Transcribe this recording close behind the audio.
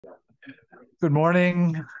Good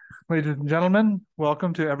morning, ladies and gentlemen.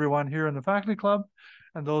 Welcome to everyone here in the Faculty Club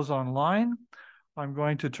and those online. I'm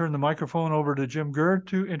going to turn the microphone over to Jim Gurd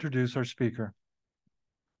to introduce our speaker.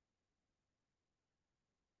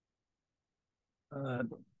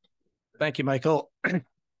 Thank you, Michael.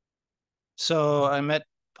 So I met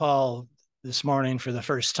Paul this morning for the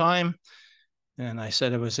first time, and I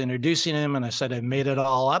said I was introducing him, and I said I made it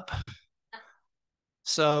all up.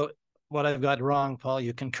 So what I've got wrong, Paul,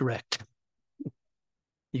 you can correct.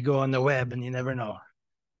 You go on the web and you never know.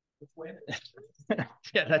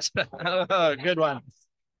 Yeah, that's a good one.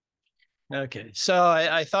 Okay, so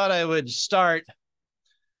I thought I would start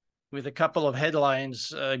with a couple of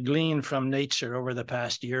headlines gleaned from Nature over the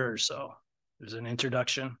past year or so. There's an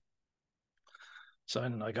introduction. So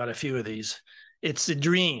I got a few of these. It's the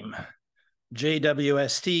dream.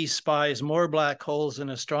 JWST spies more black holes than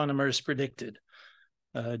astronomers predicted.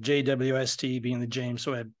 JWST being the James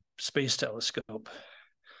Webb Space Telescope.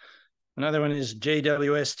 Another one is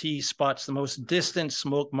JWST spots the most distant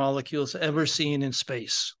smoke molecules ever seen in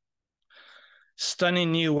space.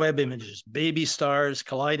 Stunning new Webb images, baby stars,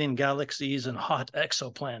 colliding galaxies, and hot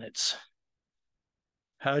exoplanets.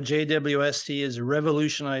 How JWST has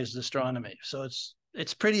revolutionized astronomy. So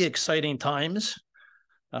it's pretty exciting times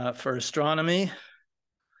for astronomy.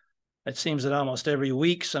 It seems that almost every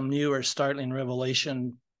week some new or startling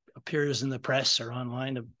revelation appears in the press or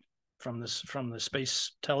online from the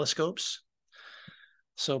space telescopes.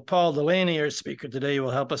 So Paul Delaney, our speaker today, will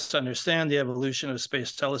help us understand the evolution of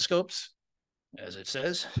space telescopes, as it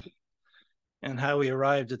says, and how we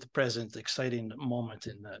arrived at the present exciting moment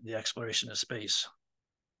in the exploration of space.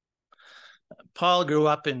 Paul grew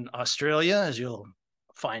up in Australia, as you'll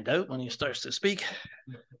find out when he starts to speak,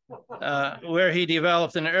 where he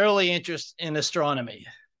developed an early interest in astronomy.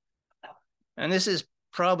 And this is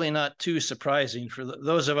probably not too surprising for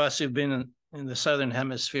those of us who've been in the Southern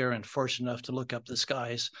Hemisphere and fortunate enough to look up the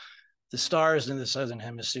skies. The stars in the Southern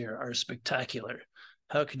Hemisphere are spectacular.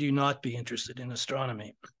 How could you not be interested in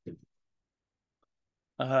astronomy?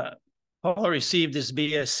 Paul received his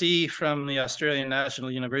BSc from the Australian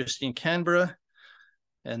National University in Canberra,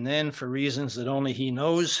 and then, for reasons that only he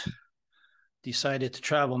knows, decided to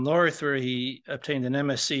travel north, where he obtained an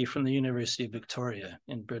MSc from the University of Victoria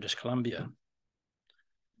in British Columbia.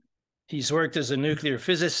 He's worked as a nuclear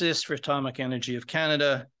physicist for Atomic Energy of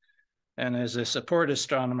Canada and as a support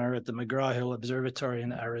astronomer at the McGraw-Hill Observatory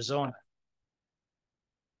in Arizona.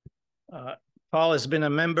 Paul has been a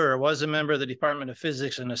member, or was a member of the Department of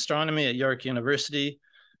Physics and Astronomy at York University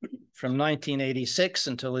from 1986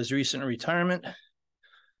 until his recent retirement,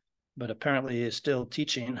 but apparently he is still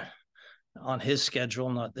teaching on his schedule,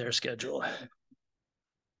 not their schedule.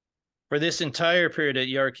 For this entire period at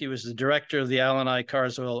York, he was the director of the Alan I.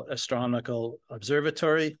 Carswell Astronomical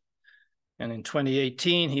Observatory. And in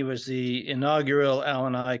 2018, he was the inaugural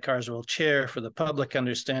Alan I. Carswell Chair for the Public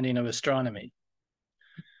Understanding of Astronomy.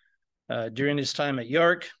 During his time at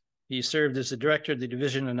York, he served as the director of the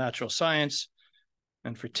Division of Natural Science,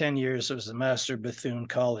 and for 10 years was the Master of Bethune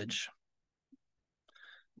College.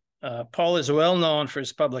 Paul is well known for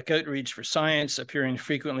his public outreach for science, appearing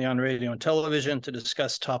frequently on radio and television to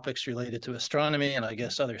discuss topics related to astronomy and I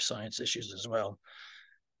guess other science issues as well.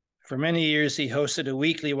 For many years, he hosted a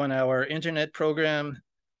weekly 1-hour internet program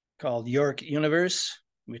called York Universe,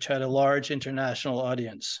 which had a large international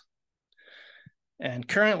audience. And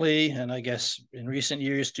currently, and I guess in recent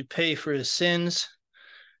years, to pay for his sins,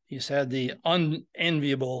 he's had the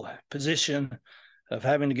unenviable position of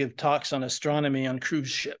having to give talks on astronomy on cruise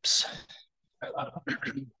ships.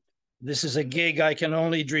 This is a gig I can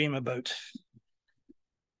only dream about.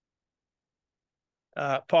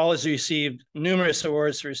 Paul has received numerous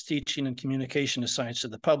awards for his teaching and communication of science to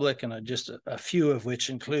the public, and just a few of which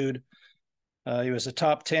include he was a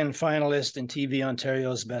top 10 finalist in TV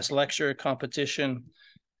Ontario's Best Lecturer competition.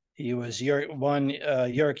 He was won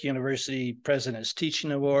York University President's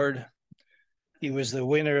Teaching Award. He was the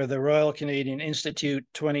winner of the Royal Canadian Institute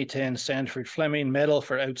 2010 Sanford Fleming Medal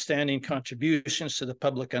for outstanding contributions to the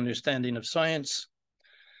public understanding of science.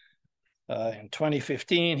 In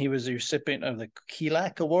 2015, he was the recipient of the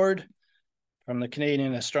KELAC Award from the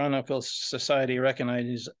Canadian Astronomical Society,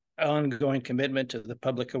 recognizing his ongoing commitment to the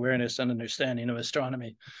public awareness and understanding of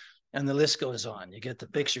astronomy. And the list goes on. You get the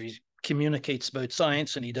picture. He communicates about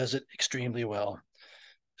science, and he does it extremely well.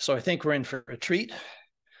 So I think we're in for a treat.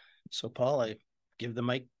 So, Paul, I give the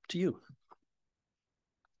mic to you.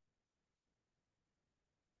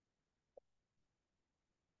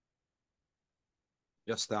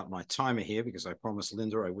 Just start my timer here because I promised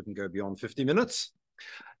Linda I wouldn't go beyond 50 minutes.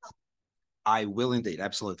 I will indeed.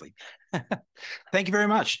 Absolutely. Thank you very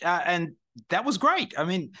much. And that was great. I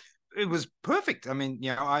mean, it was perfect. I mean,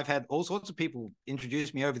 you know, I've had all sorts of people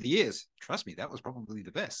introduce me over the years. Trust me, that was probably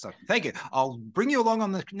the best. So thank you. I'll bring you along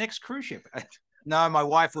on the next cruise ship. No, my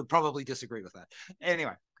wife would probably disagree with that.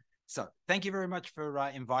 Anyway, so thank you very much for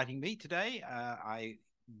inviting me today. I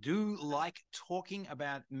do like talking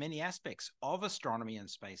about many aspects of astronomy and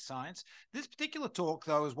space science. This particular talk,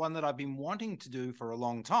 though, is one that I've been wanting to do for a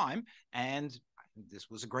long time, and this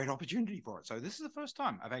was a great opportunity for it. So this is the first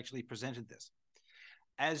time I've actually presented this.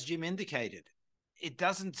 As Jim indicated, it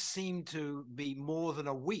doesn't seem to be more than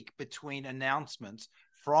a week between announcements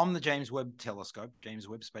from the James Webb Telescope, James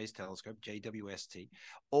Webb Space Telescope, JWST.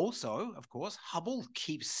 Also, of course, Hubble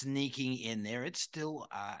keeps sneaking in there. It's still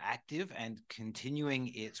active and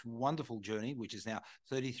continuing its wonderful journey, which is now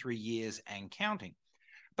 33 years and counting.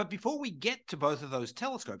 But before we get to both of those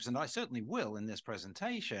telescopes, and I certainly will in this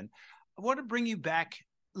presentation, I want to bring you back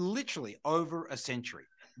literally over a century,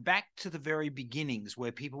 back to the very beginnings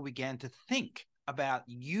where people began to think about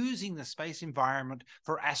using the space environment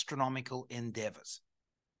for astronomical endeavors.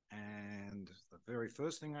 And the very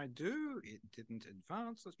first thing I do, it didn't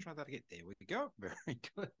advance. Let's try that again. There we go. Very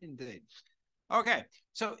good indeed. Okay,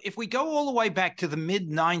 so if we go all the way back to the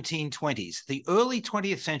mid-1920s, the early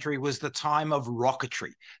 20th century was the time of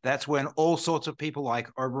rocketry. That's when all sorts of people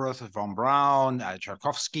like Oberth, von Braun,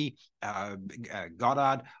 Tchaikovsky,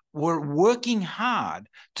 Goddard were working hard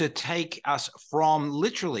to take us from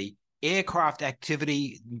literally aircraft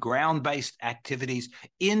activity, ground-based activities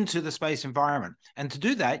into the space environment. And to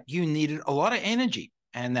do that, you needed a lot of energy.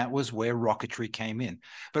 And that was where rocketry came in.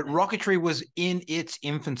 But rocketry was in its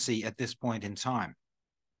infancy at this point in time.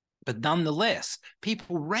 But nonetheless,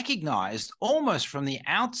 people recognized almost from the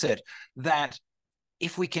outset that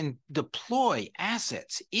if we can deploy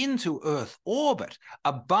assets into Earth orbit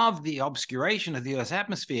above the obscuration of the Earth's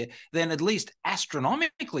atmosphere, then at least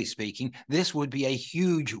astronomically speaking, this would be a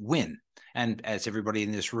huge win. And as everybody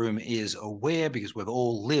in this room is aware, because we've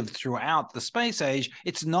all lived throughout the space age,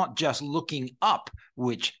 it's not just looking up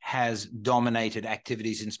which has dominated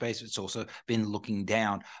activities in space. It's also been looking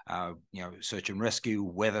down, search and rescue,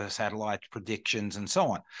 weather, satellite predictions, and so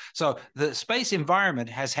on. So the space environment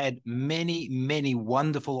has had many, many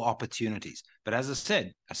wonderful opportunities. But as I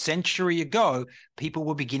said, a century ago, people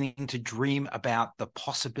were beginning to dream about the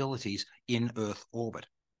possibilities in Earth orbit.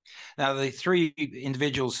 Now, the three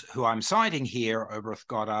individuals who I'm citing here, Oberth,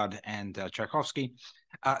 Goddard, and Tchaikovsky,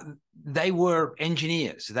 they were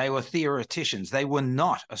engineers, they were theoreticians, they were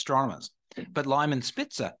not astronomers. But Lyman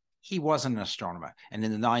Spitzer, he wasn't an astronomer. And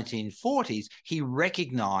in the 1940s, he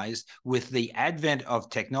recognized with the advent of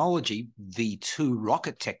technology, V2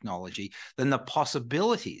 rocket technology, then the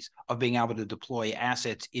possibilities of being able to deploy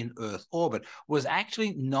assets in Earth orbit was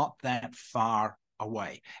actually not that far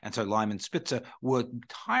away. And so Lyman Spitzer worked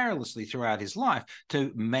tirelessly throughout his life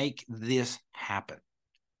to make this happen.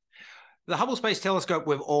 The Hubble Space Telescope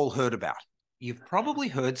we've all heard about. You've probably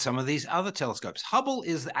heard some of these other telescopes. Hubble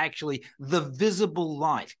is actually the visible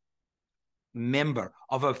light member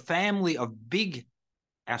of a family of big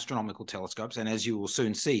astronomical telescopes. And as you will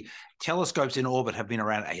soon see, telescopes in orbit have been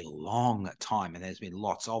around a long time, and there's been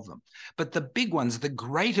lots of them. But the big ones, the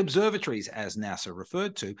great observatories, as NASA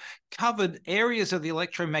referred to, covered areas of the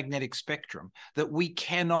electromagnetic spectrum that we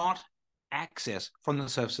cannot access from the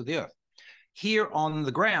surface of the Earth. Here on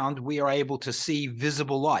the ground, we are able to see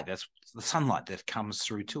visible light. That's the sunlight that comes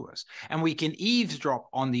through to us. And we can eavesdrop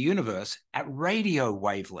on the universe at radio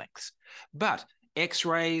wavelengths. But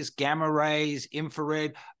X-rays, gamma rays,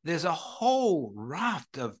 infrared, there's a whole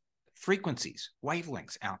raft of frequencies,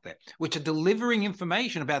 wavelengths out there, which are delivering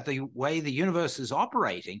information about the way the universe is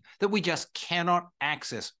operating that we just cannot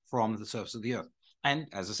access from the surface of the Earth. And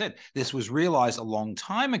as I said, this was realized a long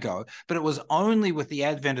time ago, but it was only with the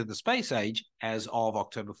advent of the space age, as of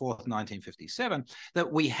October 4th, 1957,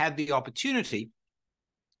 that we had the opportunity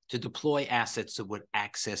to deploy assets that would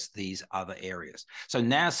access these other areas. So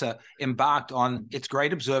NASA embarked on its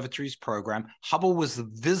Great Observatories program. Hubble was the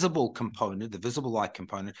visible component, the visible light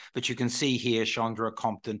component, but you can see here Chandra,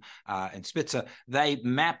 Compton, and Spitzer, they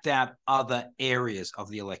mapped out other areas of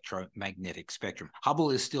the electromagnetic spectrum.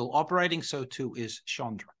 Hubble is still operating, so too is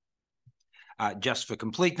Chandra. Just for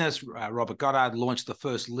completeness, Robert Goddard launched the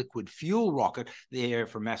first liquid fuel rocket there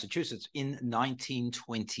from Massachusetts in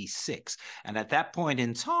 1926. And at that point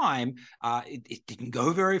in time, it didn't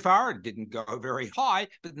go very far, it didn't go very high,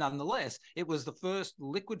 but nonetheless, it was the first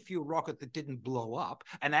liquid fuel rocket that didn't blow up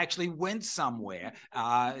and actually went somewhere.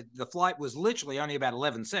 The flight was literally only about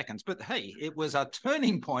 11 seconds, but hey, it was a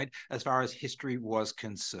turning point as far as history was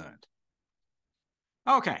concerned.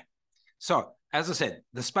 Okay. So, as I said,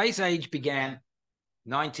 the space age began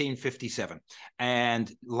 1957,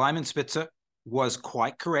 and Lyman Spitzer was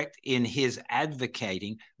quite correct in his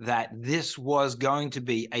advocating that this was going to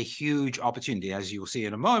be a huge opportunity. As you'll see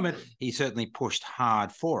in a moment, he certainly pushed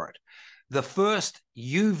hard for it. The first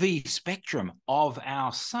UV spectrum of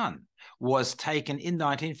our sun was taken in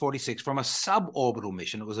 1946 from a suborbital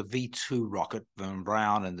mission. It was a V2 rocket. Von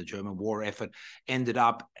Braun and the German war effort ended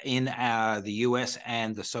up in the US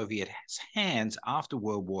and the Soviet hands after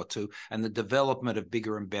World War II, and the development of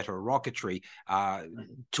bigger and better rocketry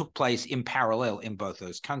took place in parallel in both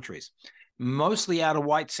those countries. Mostly out of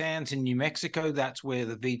White Sands in New Mexico. That's where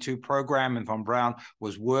the V2 program and Von Braun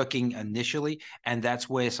was working initially, and that's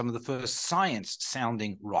where some of the first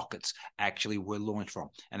science-sounding rockets actually were launched from.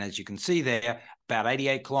 And as you can see there, about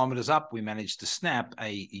 88 kilometers up, we managed to snap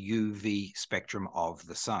a UV spectrum of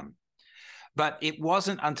the sun. But it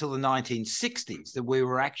wasn't until the 1960s that we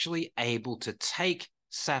were actually able to take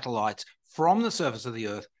satellites from the surface of the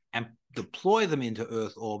Earth and deploy them into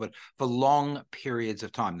Earth orbit for long periods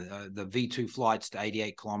of time. The V2 flights to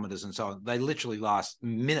 88 kilometers and so on, they literally last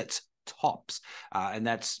minutes tops. And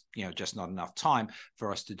that's, just not enough time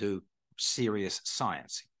for us to do serious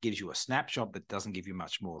science. It gives you a snapshot, but doesn't give you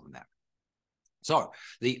much more than that. So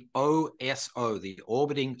the OSO, the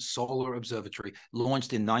Orbiting Solar Observatory,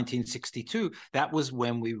 launched in 1962. That was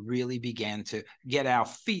when we really began to get our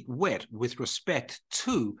feet wet with respect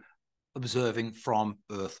to observing from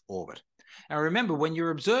Earth orbit. Now, remember, when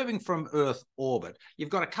you're observing from Earth orbit, you've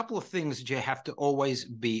got a couple of things that you have to always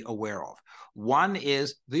be aware of. One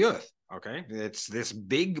is the Earth, okay? It's this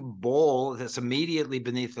big ball that's immediately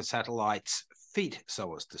beneath the satellite's feet,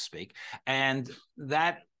 so as to speak, and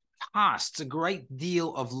that casts a great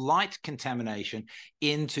deal of light contamination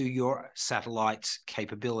into your satellite's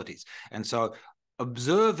capabilities. And so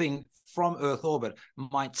observing from Earth orbit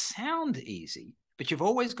might sound easy, but you've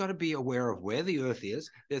always got to be aware of where the Earth is.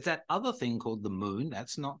 There's that other thing called the moon.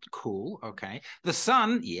 That's not cool, okay? The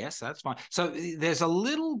sun, yes, that's fine. So there's a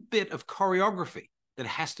little bit of choreography that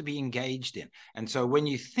has to be engaged in. And so when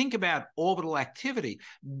you think about orbital activity,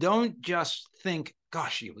 don't just think,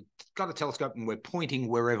 gosh, you've got a telescope and we're pointing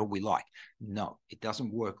wherever we like. No, it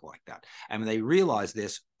doesn't work like that. And they realized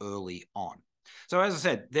this early on. So as I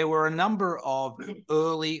said, there were a number of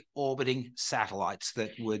early orbiting satellites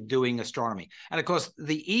that were doing astronomy. And of course,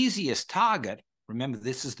 the easiest target, remember,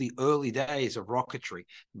 this is the early days of rocketry,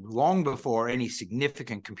 long before any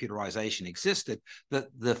significant computerization existed, that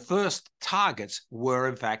the first targets were,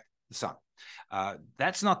 in fact, the sun.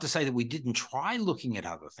 That's not to say that we didn't try looking at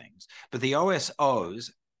other things, but the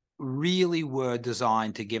OSOs really were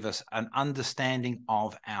designed to give us an understanding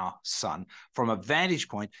of our sun from a vantage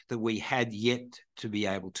point that we had yet to be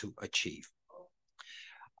able to achieve.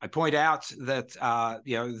 I point out that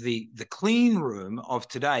the clean room of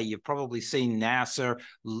today, you've probably seen NASA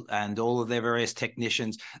and all of their various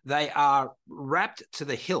technicians. They are wrapped to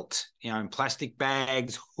the hilt, in plastic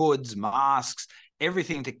bags, hoods, masks,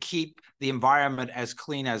 everything to keep the environment as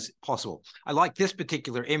clean as possible. I like this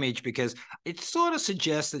particular image because it sort of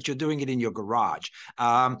suggests that you're doing it in your garage.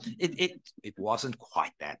 It wasn't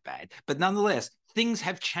quite that bad, but nonetheless, things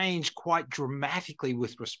have changed quite dramatically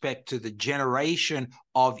with respect to the generation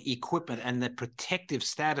of equipment and the protective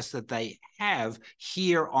status that they have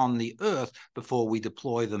here on the Earth before we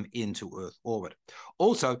deploy them into Earth orbit.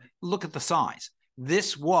 Also, look at the size.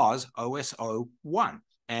 This was OSO-1.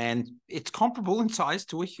 And it's comparable in size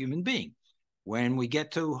to a human being. When we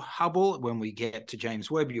get to Hubble, when we get to James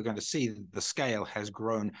Webb, you're going to see that the scale has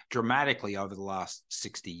grown dramatically over the last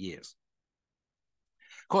 60 years.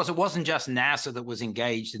 Of course, it wasn't just NASA that was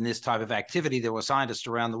engaged in this type of activity. There were scientists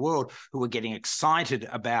around the world who were getting excited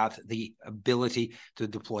about the ability to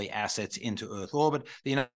deploy assets into Earth orbit.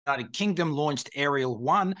 The United Kingdom launched Ariel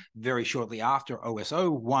 1 very shortly after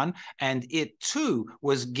OSO-1, and it too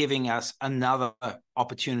was giving us another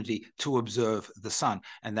opportunity to observe the sun,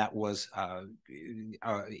 and that was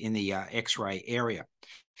in the X-ray area.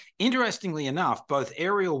 Interestingly enough, both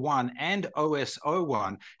Ariel 1 and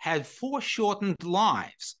OSO-1 had foreshortened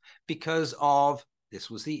lives because of, this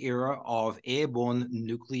was the era of airborne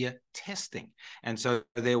nuclear testing. And so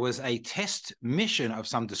there was a test mission of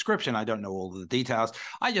some description. I don't know all the details.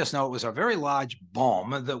 I just know it was a very large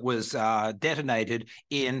bomb that was detonated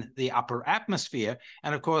in the upper atmosphere.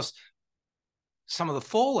 And of course, some of the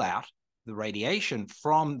fallout, the radiation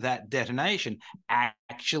from that detonation,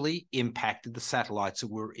 actually impacted the satellites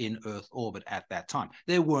that were in Earth orbit at that time.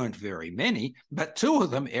 There weren't very many, but two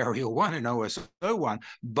of them, Ariel 1 and OSO-1,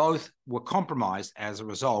 both were compromised as a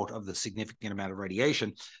result of the significant amount of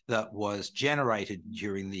radiation that was generated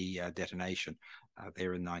during the detonation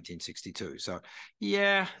there in 1962. So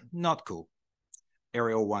yeah, not cool.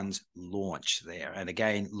 Ariel 1's launch there. And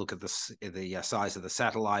again, look at the size of the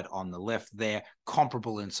satellite on the left there,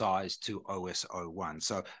 comparable in size to OS-01.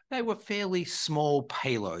 So they were fairly small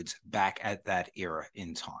payloads back at that era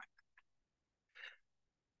in time.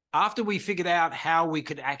 After we figured out how we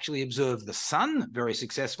could actually observe the sun very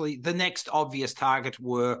successfully, the next obvious target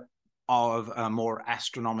were of a more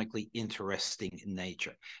astronomically interesting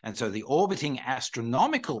nature. And so the orbiting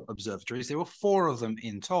astronomical observatories, there were 4 of them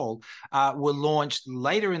in total, were launched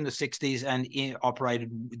later in the 60s and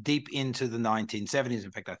operated deep into the 1970s.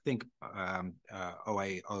 In fact, I think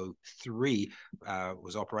OA-03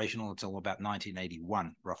 was operational until about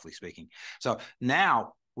 1981, roughly speaking. So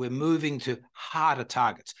now we're moving to harder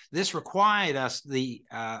targets. This required us the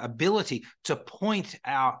ability to point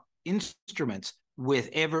our instruments with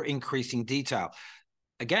ever-increasing detail.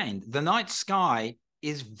 Again, the night sky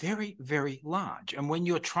is very, very large. And when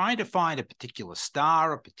you're trying to find a particular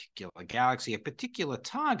star, a particular galaxy, a particular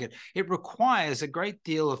target, it requires a great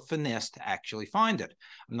deal of finesse to actually find it.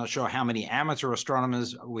 I'm not sure how many amateur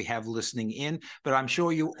astronomers we have listening in, but I'm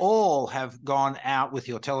sure you all have gone out with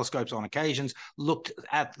your telescopes on occasions, looked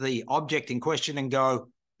at the object in question and go,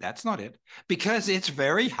 that's not it, because it's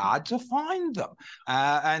very hard to find them.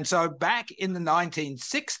 And so back in the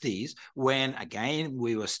 1960s, when, again,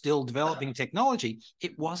 we were still developing technology,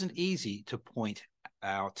 it wasn't easy to point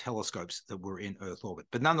our telescopes that were in Earth orbit.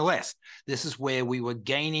 But nonetheless, this is where we were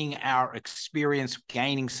gaining our experience,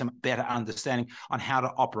 gaining some better understanding on how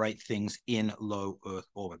to operate things in low Earth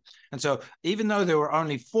orbit. And so even though there were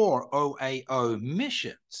only 4 OAO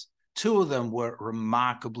missions, 2 of them were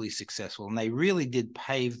remarkably successful, and they really did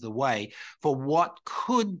pave the way for what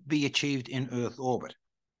could be achieved in Earth orbit.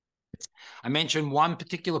 I mentioned one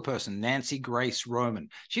particular person, Nancy Grace Roman.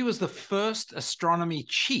 She was the first astronomy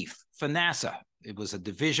chief for NASA. It was a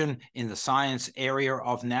division in the science area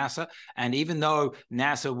of NASA, and even though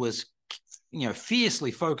NASA was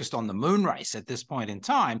fiercely focused on the moon race at this point in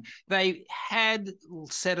time, they had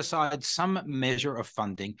set aside some measure of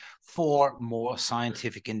funding for more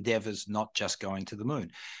scientific endeavors, not just going to the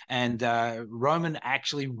moon. And Roman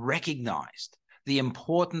actually recognized the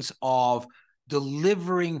importance of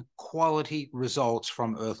delivering quality results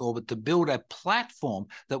from Earth orbit to build a platform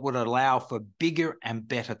that would allow for bigger and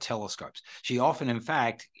better telescopes. She often, in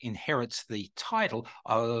fact, inherits the title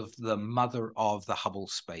of the mother of the Hubble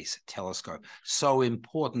Space Telescope. So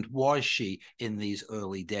important was she in these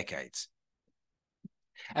early decades.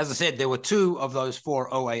 As I said, there were 2 of those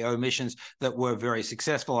 4 OAO missions that were very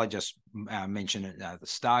successful. I just mentioned the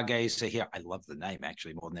Stargazer here. I love the name,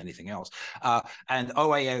 actually, more than anything else. And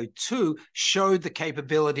OAO2 showed the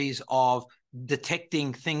capabilities of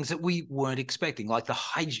detecting things that we weren't expecting, like the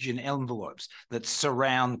hydrogen envelopes that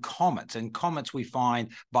surround comets. And comets we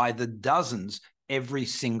find by the dozens every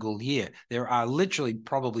single year. There are literally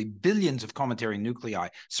probably billions of cometary nuclei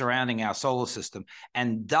surrounding our solar system,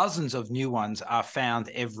 and dozens of new ones are found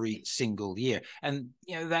every single year. And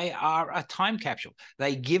they are a time capsule.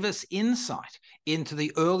 They give us insight into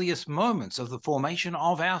the earliest moments of the formation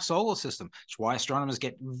of our solar system. That's why astronomers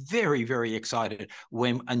get very, very excited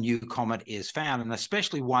when a new comet is found, and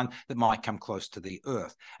especially one that might come close to the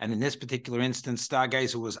Earth. And in this particular instance,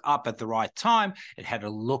 Stargazer was up at the right time. It had a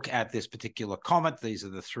look at this particular comet. These are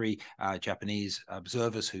the 3 Japanese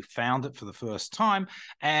observers who found it for the first time,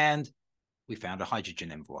 and we found a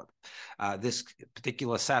hydrogen envelope. This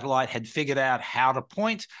particular satellite had figured out how to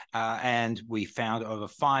point, and we found over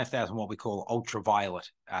 5,000 what we call ultraviolet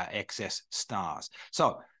excess stars.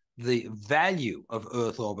 So the value of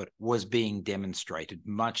Earth orbit was being demonstrated,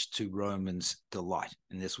 much to Roman's delight.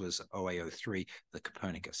 And this was OAO3, the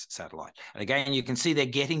Copernicus satellite. And again, you can see they're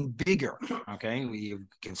getting bigger, okay? You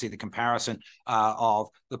can see the comparison of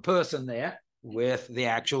the person there with the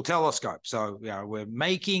actual telescope. So we're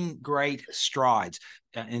making great strides.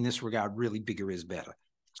 In this regard, really bigger is better.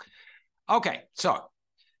 Okay, so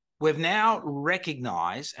we've now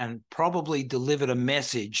recognized and probably delivered a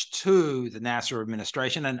message to the NASA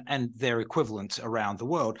administration and their equivalents around the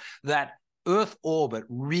world that Earth orbit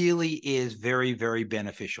really is very, very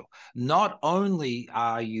beneficial. Not only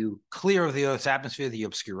are you clear of the Earth's atmosphere, the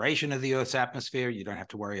obscuration of the Earth's atmosphere, you don't have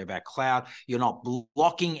to worry about cloud, you're not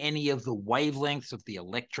blocking any of the wavelengths of the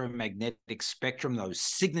electromagnetic spectrum, those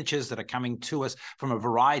signatures that are coming to us from a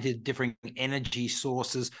variety of different energy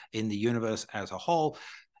sources in the universe as a whole.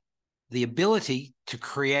 The ability to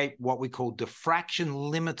create what we call diffraction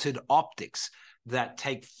limited optics that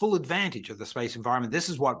take full advantage of the space environment. This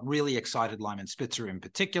is what really excited Lyman Spitzer in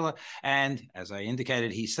particular. And as I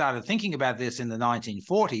indicated, he started thinking about this in the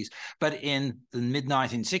 1940s, but in the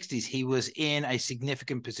mid-1960s, he was in a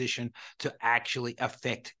significant position to actually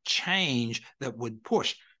affect change that would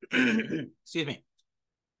push, excuse me,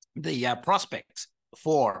 the prospects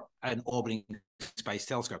for an orbiting space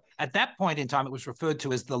telescope. At that point in time, it was referred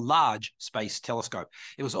to as the Large Space Telescope.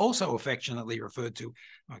 It was also affectionately referred to,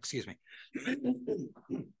 oh, excuse me.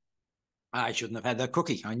 I shouldn't have had that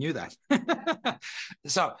cookie. I knew that.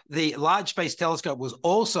 So the Large Space Telescope was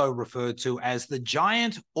also referred to as the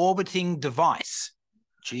Giant Orbiting Device,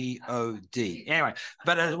 GOD. Anyway,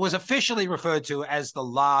 but it was officially referred to as the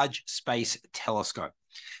Large Space Telescope.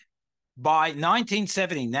 By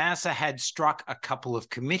 1970, NASA had struck a couple of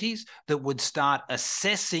committees that would start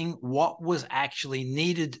assessing what was actually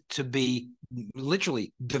needed to be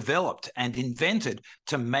literally developed and invented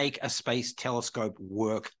to make a space telescope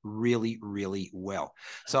work really, really well.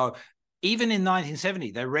 So even in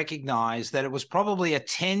 1970, they recognized that it was probably a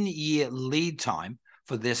 10-year lead time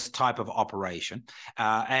for this type of operation.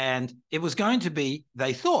 And it was going to be,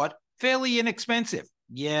 they thought, fairly inexpensive.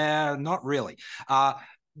 Yeah, not really.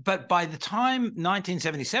 But by the time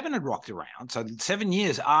 1977 had rocked around, so 7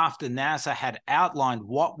 years after NASA had outlined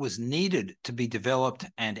what was needed to be developed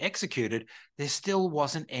and executed, there still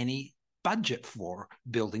wasn't any budget for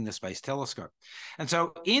building the space telescope. And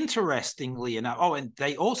so interestingly enough, oh, and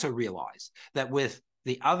they also realized that with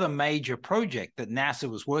the other major project that NASA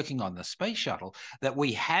was working on, the space shuttle, that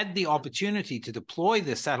we had the opportunity to deploy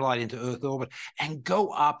this satellite into Earth orbit and go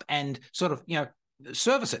up and sort of,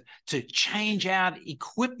 service it, to change out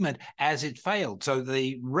equipment as it failed. So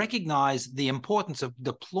they recognized the importance of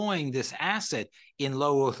deploying this asset in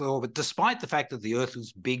low Earth orbit, despite the fact that the Earth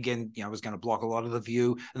was big and was going to block a lot of the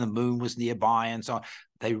view, and the moon was nearby and so on.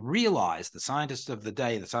 They realized, the scientists of the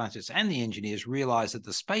day, the scientists and the engineers realized that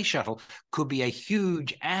the space shuttle could be a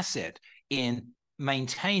huge asset in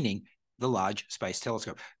maintaining the Large Space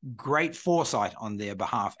Telescope. Great foresight on their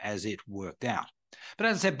behalf as it worked out. But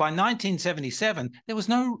as I said, by 1977, there was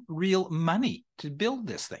no real money to build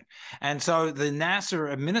this thing. And so the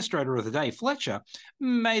NASA administrator of the day, Fletcher,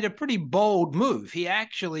 made a pretty bold move. He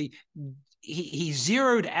actually he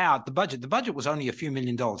zeroed out the budget. The budget was only a few $1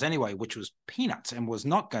 million anyway, which was peanuts, and was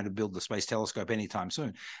not going to build the space telescope anytime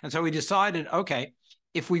soon. And so he decided, okay,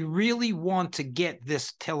 if we really want to get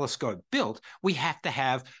this telescope built, we have to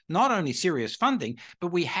have not only serious funding,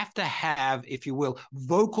 but we have to have, if you will,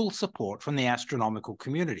 vocal support from the astronomical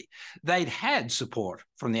community. They'd had support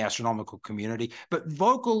from the astronomical community, but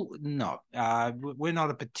vocal, no. We're not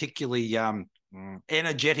a particularly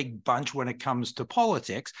energetic bunch when it comes to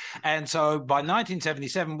politics. And so by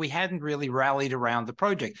 1977, we hadn't really rallied around the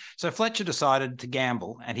project. So Fletcher decided to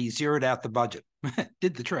gamble, and he zeroed out the budget.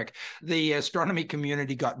 Did the trick. The astronomy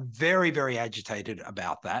community got very, very agitated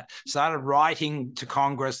about that, started writing to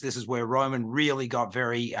Congress. This is where Roman really got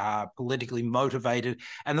very politically motivated.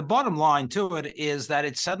 And the bottom line to it is that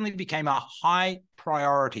it suddenly became a high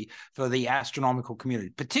priority for the astronomical community,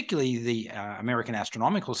 particularly the American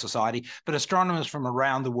Astronomical Society, but astronomers from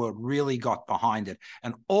around the world really got behind it.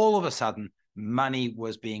 And all of a sudden, money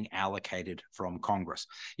was being allocated from Congress.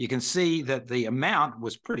 You can see that the amount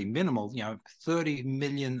was pretty minimal, $30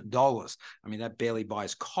 million. I mean, that barely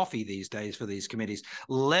buys coffee these days for these committees,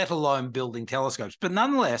 let alone building telescopes. But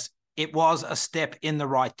nonetheless, it was a step in the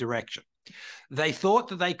right direction. They thought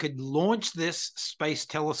that they could launch this space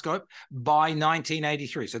telescope by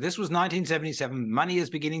 1983. So this was 1977. Money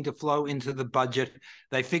is beginning to flow into the budget.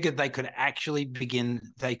 They figured they could actually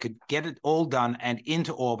they could get it all done and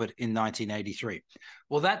into orbit in 1983.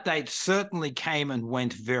 Well, that date certainly came and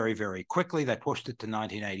went very, very quickly. They pushed it to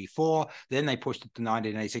 1984. Then they pushed it to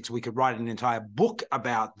 1986. We could write an entire book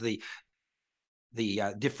about the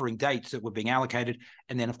differing dates that were being allocated.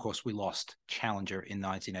 And then, of course, we lost Challenger in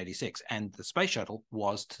 1986. And the space shuttle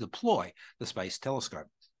was to deploy the space telescope.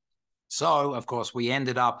 So, of course, we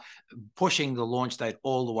ended up pushing the launch date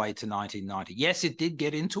all the way to 1990. Yes, it did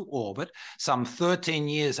get into orbit some 13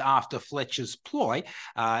 years after Fletcher's ploy,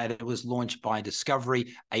 and it was launched by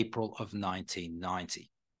Discovery, April of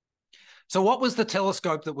 1990. So what was the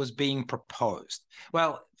telescope that was being proposed?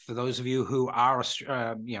 Well, for those of you who are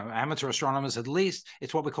amateur astronomers at least,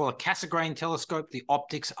 it's what we call a Cassegrain telescope. The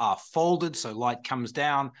optics are folded, so light comes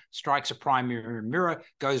down, strikes a primary mirror,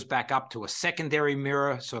 goes back up to a secondary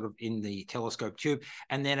mirror, sort of in the telescope tube,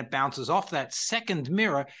 and then it bounces off that second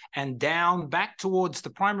mirror and down back towards the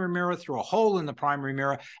primary mirror through a hole in the primary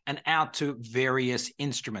mirror and out to various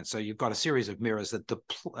instruments. So you've got a series of mirrors that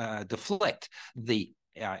deflect the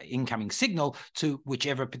incoming signal to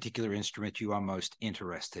whichever particular instrument you are most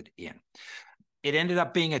interested in. It ended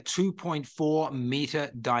up being a 2.4 meter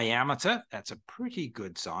diameter. That's a pretty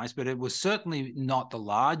good size, but it was certainly not the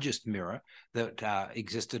largest mirror that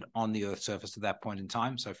existed on the Earth's surface at that point in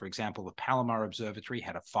time. So, for example, the Palomar Observatory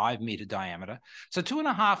had a 5-meter diameter. So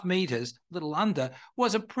 2.5 meters, little under,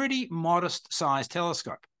 was a pretty modest sized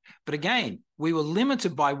telescope. But again, we were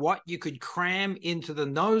limited by what you could cram into the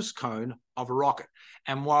nose cone of a rocket.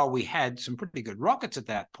 And while we had some pretty good rockets at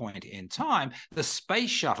that point in time, the space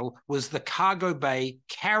shuttle was the cargo bay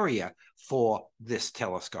carrier for this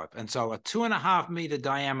telescope. And so a 2.5 meter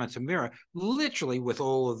diameter mirror, literally with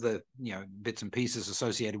all of the bits and pieces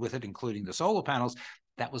associated with it, including the solar panels,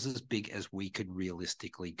 that was as big as we could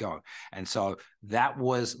realistically go. And so that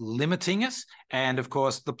was limiting us. And of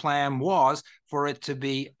course, the plan was for it to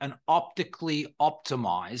be an optically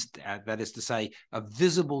optimized, that is to say, a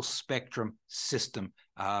visible spectrum system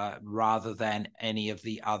rather than any of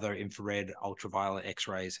the other infrared, ultraviolet,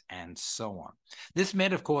 X-rays, and so on. This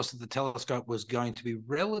meant, of course, that the telescope was going to be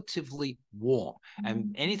relatively warm.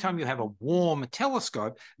 And anytime you have a warm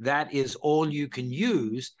telescope, that is all you can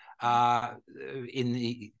use in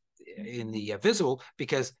the visible,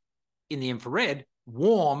 because in the infrared,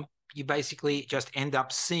 warm, you basically just end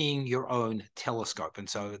up seeing your own telescope. And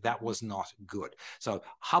so that was not good. So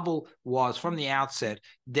Hubble was, from the outset,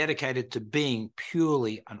 dedicated to being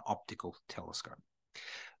purely an optical telescope.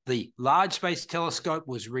 The Large Space Telescope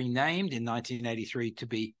was renamed in 1983 to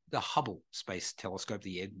be the Hubble Space Telescope,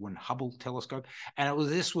 the Edwin Hubble Telescope. And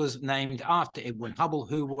this was named after Edwin Hubble,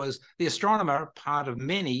 who was the astronomer, part of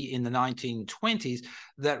many in the 1920s,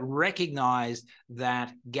 that recognized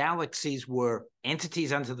that galaxies were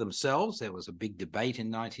entities unto themselves. There was a big debate in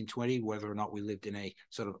 1920 whether or not we lived in a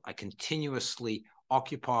sort of a continuously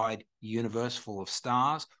occupied universe full of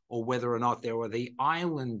stars, or whether or not there were the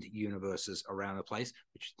island universes around the place,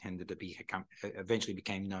 which tended to eventually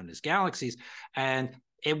became known as galaxies. And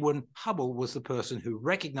Edwin Hubble was the person who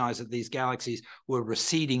recognized that these galaxies were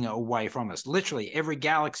receding away from us. Literally, every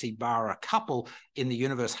galaxy, bar a couple in the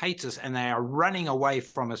universe, hates us, and they are running away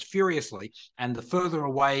from us furiously. And the further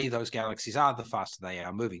away those galaxies are, the faster they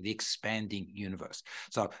are moving, the expanding universe.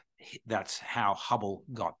 So that's how Hubble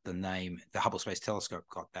got the name. The Hubble Space Telescope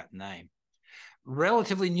got that name.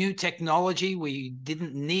 Relatively new technology. We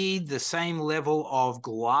didn't need the same level of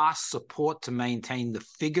glass support to maintain the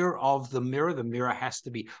figure of the mirror. The mirror has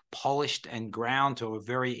to be polished and ground to a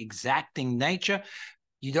very exacting nature.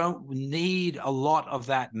 You don't need a lot of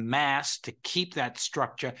that mass to keep that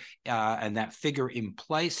structure and that figure in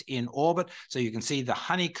place in orbit. So you can see the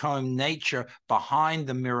honeycomb nature behind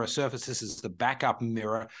the mirror surface. This is the backup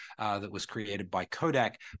mirror that was created by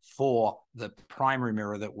Kodak for the primary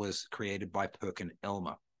mirror that was created by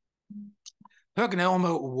Perkin-Elmer.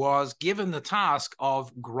 Perkin-Elmer was given the task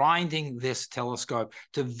of grinding this telescope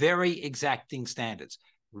to very exacting standards.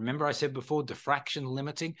 Remember I said before, diffraction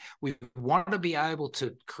limiting? We want to be able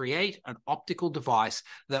to create an optical device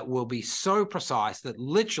that will be so precise that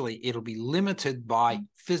literally it'll be limited by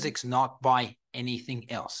physics, not by anything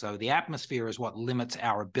else. So the atmosphere is what limits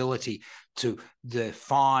our ability to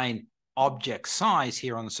define object size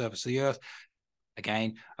here on the surface of the Earth.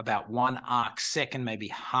 Again, about 1 arc second, maybe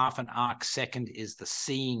half an arc second is the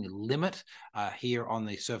seeing limit here on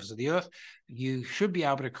the surface of the Earth. You should be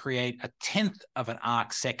able to create 1/10 of an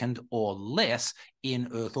arc second or less in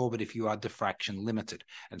Earth orbit if you are diffraction limited.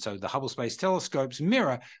 And so the Hubble Space Telescope's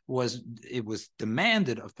mirror was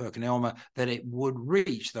demanded of Perkin-Elmer that it would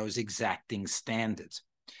reach those exacting standards.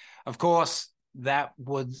 Of course, that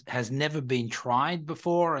has never been tried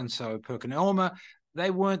before, and so Perkin-Elmer, they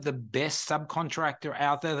weren't the best subcontractor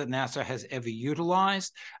out there that NASA has ever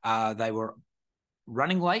utilized. They were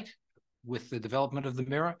running late with the development of the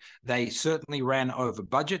mirror. They certainly ran over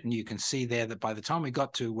budget, and you can see there that by the time we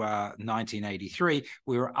got to 1983,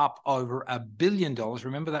 we were up over $1 billion.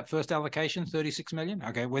 Remember that first allocation, 36 million?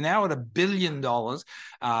 Okay, we're now at $1 billion.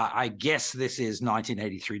 I guess this is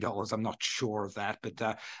 1983 dollars. I'm not sure of that,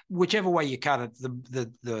 but whichever way you cut it,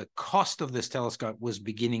 the cost of this telescope was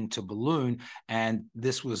beginning to balloon, and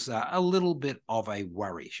this was a little bit of a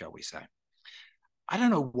worry, shall we say. I don't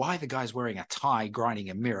know why the guy's wearing a tie grinding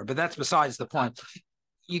a mirror, but that's besides the point.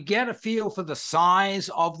 You get a feel for the size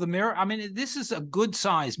of the mirror. I mean, this is a good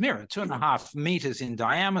size mirror, 2.5 meters in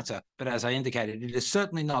diameter. But as I indicated, it is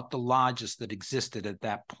certainly not the largest that existed at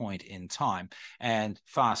that point in time. And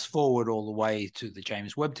fast forward all the way to the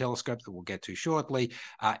James Webb Telescope that we'll get to shortly,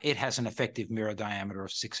 it has an effective mirror diameter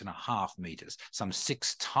of 6.5 meters, some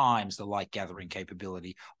 6 times the light gathering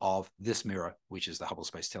capability of this mirror, which is the Hubble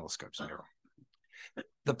Space Telescope's mirror.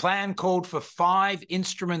 The plan called for 5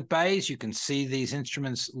 instrument bays. You can see these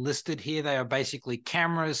instruments listed here. They are basically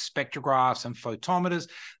cameras, spectrographs, and photometers.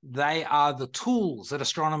 They are the tools that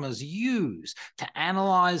astronomers use to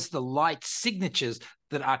analyze the light signatures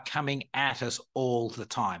that are coming at us all the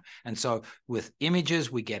time. And so with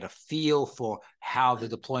images, we get a feel for how the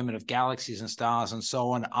deployment of galaxies and stars and so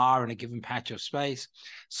on are in a given patch of space.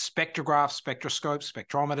 Spectrographs, spectroscopes,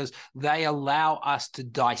 spectrometers, they allow us to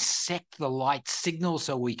dissect the light signals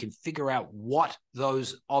so we can figure out what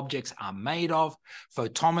those objects are made of.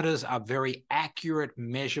 Photometers are very accurate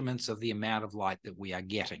measurements of the amount of light that we are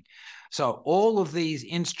getting. So all of these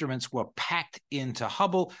instruments were packed into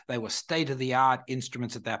Hubble. They were state-of-the-art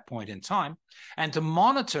instruments at that point in time. And to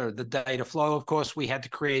monitor the data flow, of course, we had to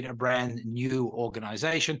create a brand new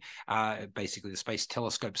organization, basically the Space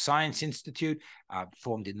Telescope Science Institute,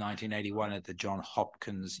 formed in 1981 at the Johns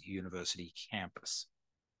Hopkins University campus.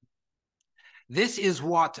 This is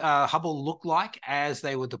what Hubble looked like as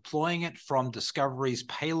they were deploying it from Discovery's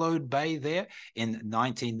payload bay there in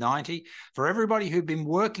 1990. For everybody who'd been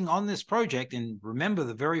working on this project, and remember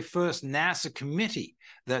the very first NASA committee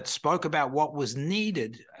that spoke about what was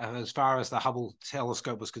needed as far as the Hubble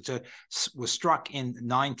telescope was concerned was struck in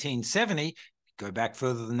 1970. Go back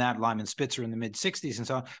further than that, Lyman Spitzer in the mid-60s and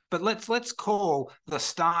so on. But let's call the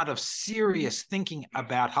start of serious thinking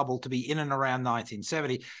about Hubble to be in and around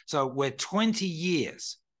 1970. So we're 20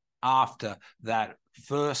 years after that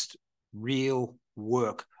first real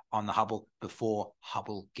work on the Hubble before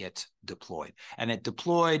Hubble gets deployed. And it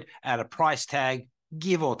deployed at a price tag,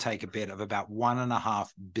 give or take a bit, of about $1.5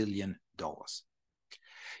 billion.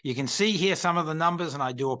 You can see here some of the numbers, and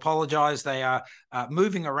I do apologize. They are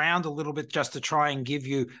moving around a little bit just to try and give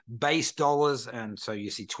you base dollars. And so you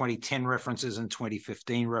see 2010 references and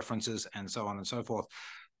 2015 references and so on and so forth.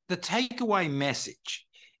 The takeaway message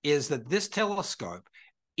is that this telescope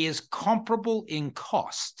is comparable in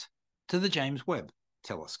cost to the James Webb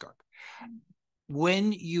telescope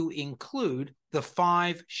when you include the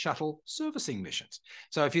 5 shuttle servicing missions.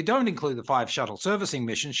 So if you don't include the 5 shuttle servicing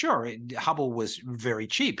missions, sure, Hubble was very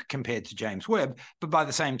cheap compared to James Webb, but by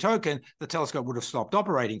the same token, the telescope would have stopped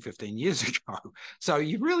operating 15 years ago. So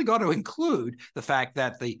you've really got to include the fact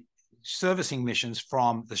that the servicing missions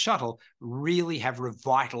from the shuttle really have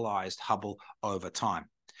revitalized Hubble over time.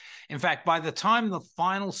 In fact, by the time the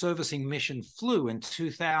final servicing mission flew in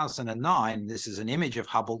 2009, this is an image of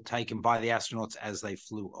Hubble taken by the astronauts as they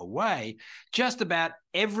flew away, just about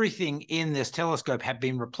everything in this telescope had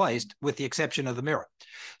been replaced with the exception of the mirror.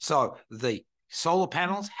 So the solar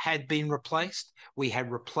panels had been replaced. We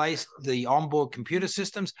had replaced the onboard computer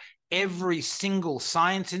systems. Every single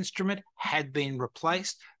science instrument had been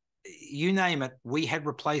replaced. You name it, we had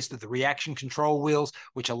replaced the reaction control wheels,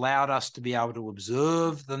 which allowed us to be able to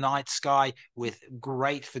observe the night sky with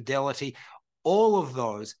great fidelity. All of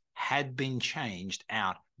those had been changed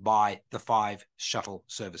out by the 5 shuttle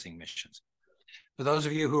servicing missions. For those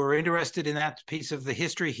of you who are interested in that piece of the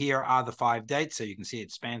history, here are the 5 dates. So you can see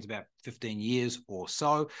it spans about 15 years or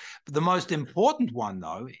so. But the most important one,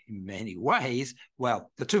 though, in many ways,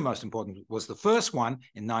 well, the 2 most important was the first one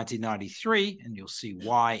in 1993, and you'll see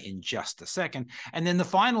why in just a second. And then the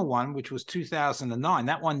final one, which was 2009,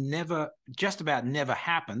 that one just about never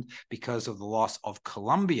happened because of the loss of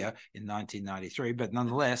Columbia in 1993. But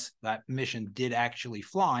nonetheless, that mission did actually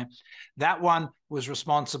fly. That one was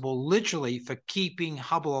responsible literally for keeping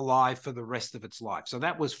Hubble alive for the rest of its life. So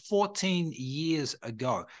that was 14 years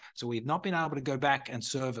ago. So we've not been able to go back and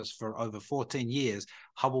service for over 14 years.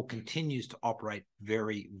 Hubble continues to operate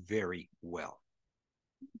very, very well.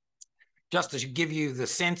 Just to give you the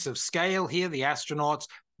sense of scale here, the astronauts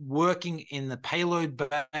working in the payload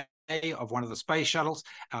bay of one of the space shuttles,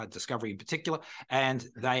 Discovery in particular, and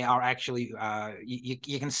they are actually,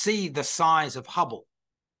 you can see the size of Hubble,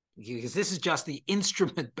 because this is just the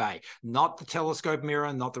instrument bay, not the telescope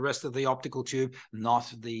mirror, not the rest of the optical tube,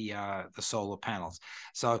 not the solar panels.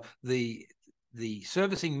 So the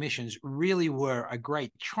servicing missions really were a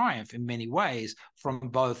great triumph in many ways, from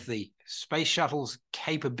both the space shuttle's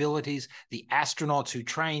capabilities, the astronauts who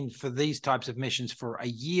trained for these types of missions for a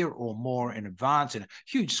year or more in advance in a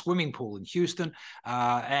huge swimming pool in Houston,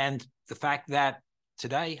 and the fact that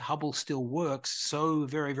today, Hubble still works so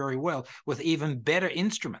very, very well with even better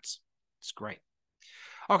instruments. It's great.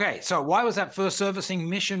 Okay, so why was that first servicing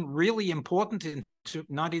mission really important in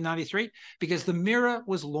 1993? Because the mirror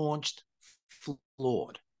was launched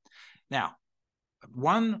flawed. Now,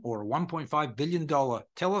 $1 or $1.5 billion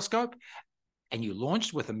telescope, and you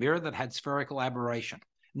launched with a mirror that had spherical aberration.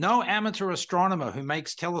 No amateur astronomer who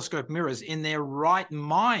makes telescope mirrors in their right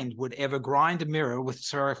mind would ever grind a mirror with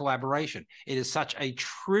spherical aberration. It is such a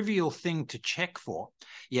trivial thing to check for.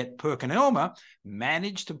 Yet PerkinElmer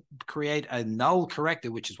managed to create a null corrector,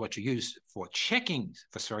 which is what you use for checking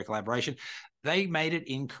for spherical aberration. They made it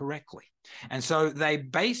incorrectly. And so they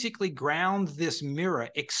basically ground this mirror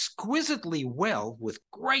exquisitely well with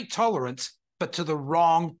great tolerance, but to the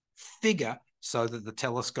wrong figure, so that the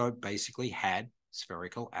telescope basically had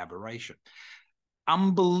spherical aberration.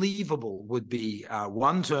 Unbelievable would be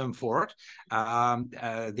one term for it.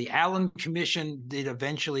 The Allen Commission did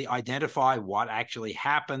eventually identify what actually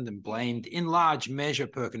happened and blamed in large measure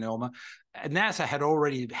PerkinElmer. NASA had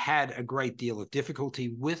already had a great deal of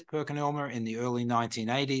difficulty with PerkinElmer in the early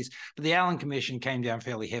 1980s, but the Allen Commission came down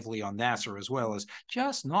fairly heavily on NASA, as well as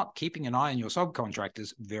just not keeping an eye on your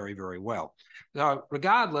subcontractors very, very well. So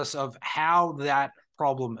regardless of how that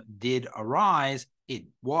problem did arise, it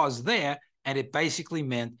was there, and it basically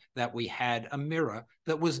meant that we had a mirror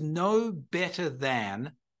that was no better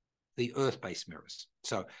than the Earth-based mirrors.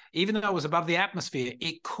 So even though it was above the atmosphere,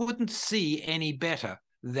 it couldn't see any better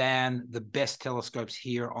than the best telescopes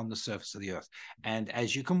here on the surface of the Earth. And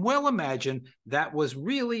as you can well imagine, that was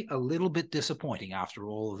really a little bit disappointing after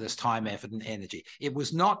all of this time, effort, and energy. It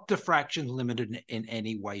was not diffraction limited in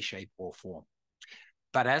any way, shape, or form.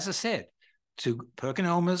 But as I said, to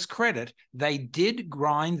PerkinElmer's credit, they did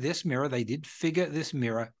grind this mirror, they did figure this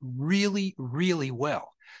mirror really, really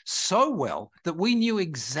well. So well that we knew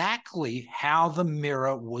exactly how the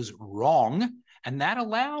mirror was wrong, and that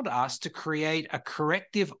allowed us to create a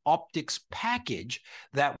corrective optics package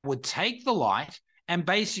that would take the light and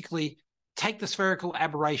basically take the spherical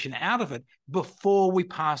aberration out of it before we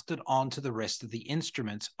passed it on to the rest of the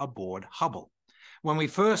instruments aboard Hubble. When we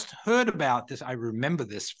first heard about this, I remember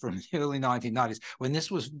this from the early 1990s, when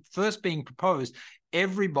this was first being proposed,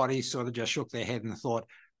 everybody sort of just shook their head and thought,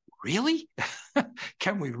 really?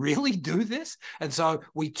 Can we really do this? And so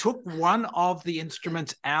we took one of the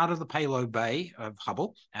instruments out of the payload bay of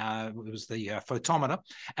Hubble, it was the photometer,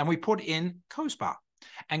 and we put in COSPAR.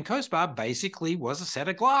 And COSPAR basically was a set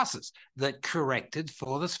of glasses that corrected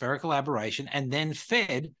for the spherical aberration and then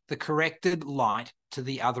fed the corrected light to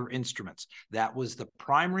the other instruments. That was the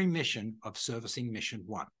primary mission of servicing Mission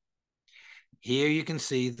 1. Here you can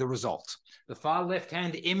see the results. The far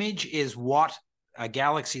left-hand image is what a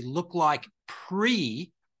galaxy looked like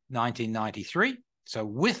pre-1993. So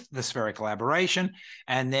with the spherical aberration,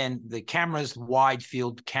 and then the cameras, wide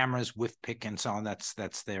field cameras, WIFPIC and so on,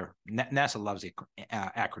 that's their, NASA loves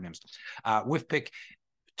acronyms. WIFPIC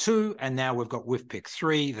 2, and now we've got WIFPIC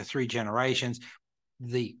 3, the 3 generations.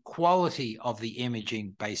 The quality of the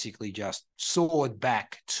imaging basically just soared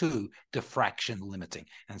back to diffraction limiting.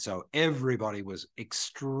 And so everybody was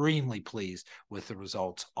extremely pleased with the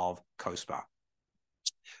results of COSPAR.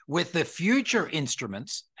 With the future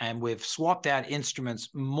instruments, and we've swapped out instruments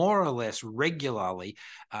more or less regularly,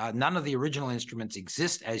 none of the original instruments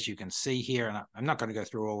exist, as you can see here. And I'm not going to go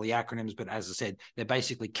through all the acronyms, but as I said, they're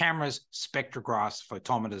basically cameras, spectrographs,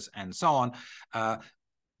 photometers, and so on.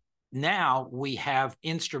 Now we have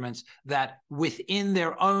instruments that within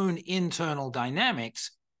their own internal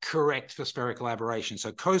dynamics correct for spherical aberration.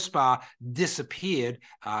 So COSPAR disappeared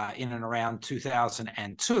in and around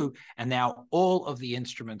 2002, and now all of the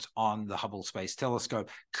instruments on the Hubble Space Telescope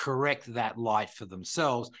correct that light for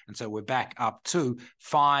themselves. And so we're back up to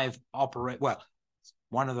 5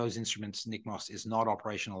 one of those instruments, NICMOS, is not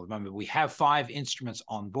operational at the moment. We have 5 instruments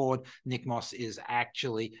on board. NICMOS is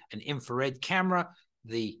actually an infrared camera.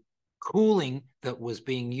 The cooling that was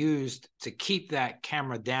being used to keep that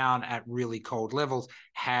camera down at really cold levels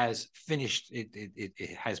has finished.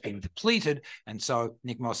 It has been depleted, and so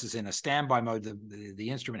NICMOS is in a standby mode. The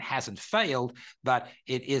instrument hasn't failed, but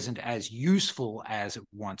it isn't as useful as it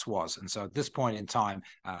once was, and so at this point in time,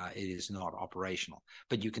 it is not operational.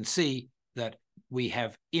 But you can see that we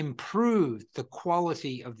have improved the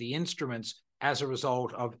quality of the instruments as a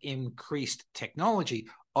result of increased technology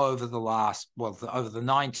over the last, over the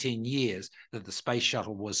 19 years that the space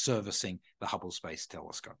shuttle was servicing the Hubble Space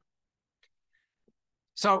Telescope.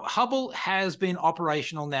 So Hubble has been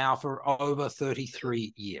operational now for over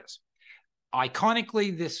 33 years.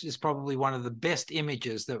 Iconically, this is probably one of the best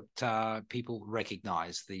images that people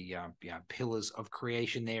recognize, the pillars of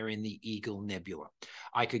creation there in the Eagle Nebula.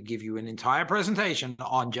 I could give you an entire presentation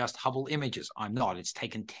on just Hubble images. I'm not. It's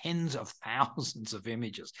taken tens of thousands of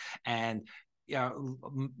images. And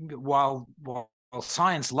while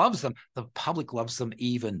science loves them, the public loves them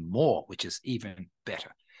even more, which is even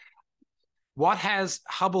better. What has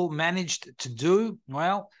Hubble managed to do?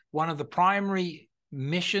 Well, one of the primary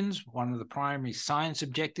missions, one of the primary science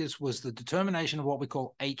objectives was the determination of what we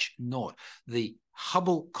call H0, the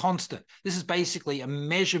Hubble constant. This is basically a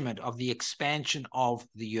measurement of the expansion of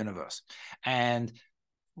the universe. And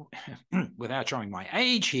without showing my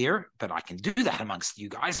age here, but I can do that amongst you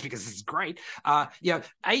guys because this is great.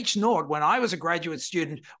 H0, when I was a graduate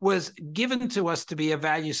student, was given to us to be a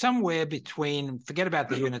value somewhere between, forget about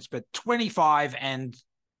the units, but 25 and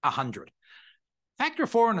 100. Factor of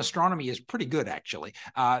 4 in astronomy is pretty good, actually.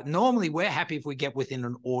 Normally, we're happy if we get within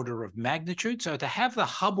an order of magnitude. So to have the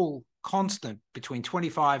Hubble constant between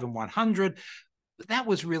 25 and 100, that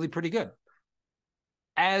was really pretty good.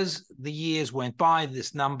 As the years went by,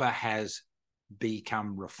 this number has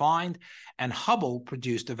become refined, and Hubble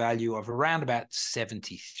produced a value of around about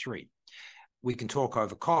 73. We can talk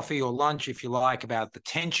over coffee or lunch, if you like, about the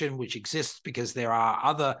tension which exists because there are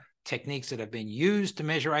other techniques that have been used to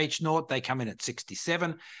measure H0. They come in at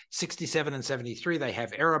 67. 67 and 73, they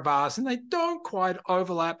have error bars, and they don't quite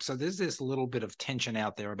overlap. So there's this little bit of tension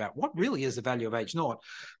out there about what really is the value of H0.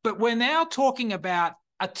 But we're now talking about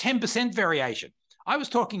a 10% variation. I was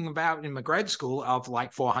talking about in my grad school of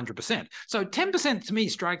like 400%. So 10% to me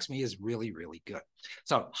strikes me as really, really good.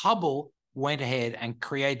 So Hubble went ahead and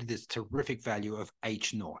created this terrific value of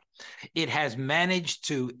H0. It has managed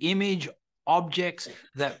to image objects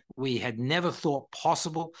that we had never thought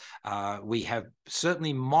possible. We have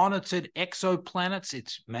certainly monitored exoplanets.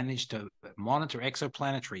 It's managed to monitor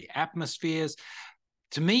exoplanetary atmospheres.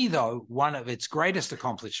 To me, though, one of its greatest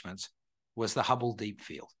accomplishments was the Hubble Deep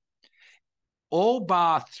Field. All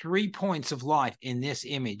bar 3 points of light in this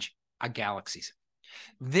image are galaxies.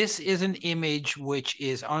 This is an image which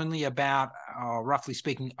is only about, roughly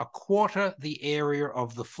speaking, a quarter the area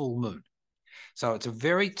of the full moon. So it's a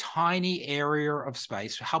very tiny area of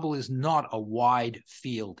space. Hubble is not a wide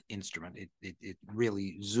field instrument. It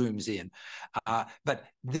really zooms in. But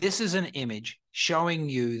this is an image showing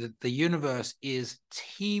you that the universe is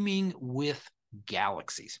teeming with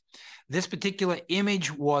galaxies. This particular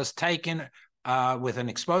image was taken with an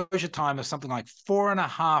exposure time of something like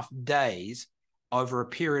 4.5 days over a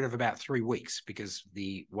period of about 3 weeks, because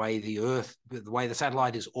the way the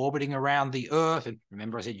satellite is orbiting around the Earth, and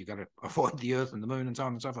remember I said you've got to avoid the Earth and the moon and so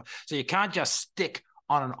on and so forth. So you can't just stick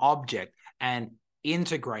on an object and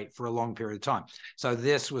integrate for a long period of time. So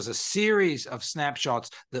this was a series of snapshots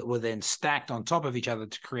that were then stacked on top of each other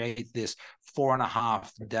to create this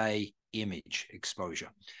 4.5 day image exposure.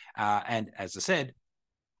 And as I said,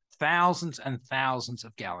 thousands and thousands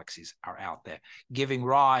of galaxies are out there, giving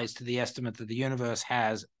rise to the estimate that the universe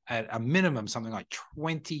has at a minimum something like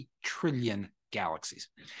 20 trillion galaxies.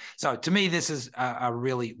 So to me, this is a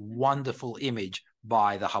really wonderful image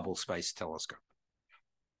by the Hubble Space Telescope.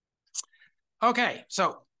 Okay,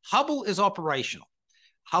 so Hubble is operational.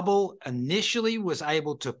 Hubble initially was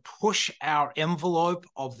able to push our envelope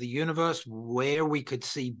of the universe where we could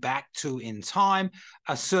see back to in time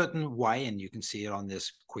a certain way, and you can see it on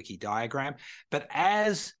this quickie diagram. But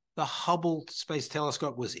as the Hubble Space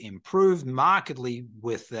Telescope was improved markedly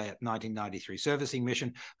with the 1993 servicing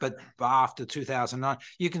mission, but after 2009,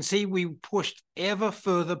 you can see we pushed ever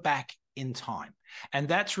further back in time. And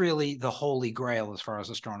that's really the holy grail as far as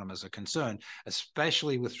astronomers are concerned,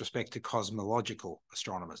 especially with respect to cosmological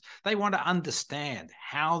astronomers. They want to understand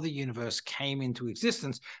how the universe came into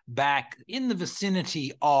existence back in the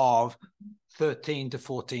vicinity of 13 to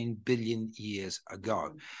 14 billion years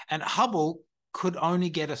ago. And Hubble could only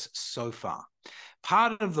get us so far.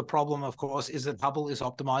 Part of the problem, of course, is that Hubble is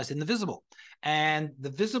optimized in the visible. And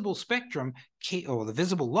the visible spectrum, or the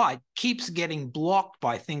visible light, keeps getting blocked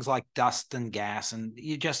by things like dust and gas. And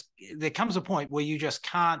there comes a point where you just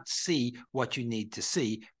can't see what you need to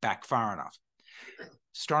see back far enough.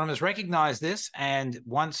 Astronomers recognized this, and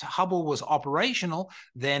once Hubble was operational,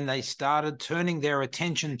 then they started turning their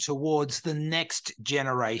attention towards the next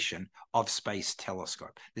generation of space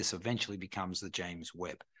telescope. This eventually becomes the James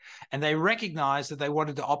Webb. And they recognized that they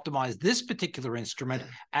wanted to optimize this particular instrument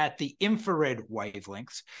at the infrared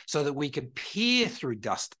wavelengths so that we could peer through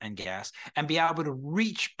dust and gas and be able to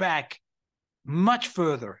reach back much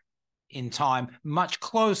further in time, much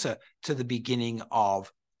closer to the beginning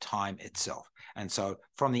of time itself. And so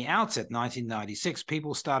from the outset, 1996,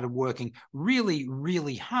 people started working really,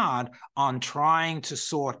 really hard on trying to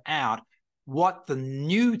sort out what the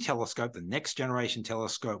new telescope, the next generation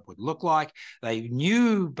telescope, would look like. They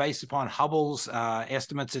knew, based upon Hubble's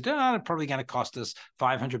estimates, that it's probably going to cost us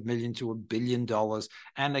 $500 million to $1 billion.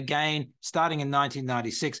 And again, starting in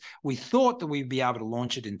 1996, we thought that we'd be able to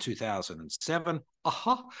launch it in 2007.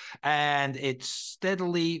 And it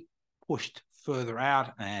steadily pushed further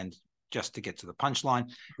out, and just to get to the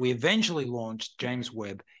punchline, we eventually launched James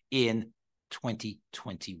Webb in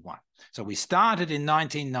 2021. So we started in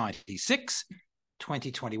 1996,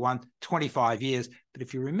 2021, 25 years. But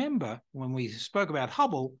if you remember, when we spoke about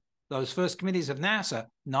Hubble, those first committees of NASA,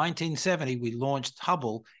 1970, we launched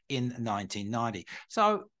Hubble in 1990.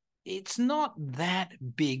 So it's not that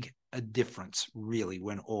big a difference, really,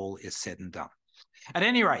 when all is said and done. At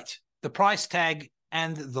any rate, the price tag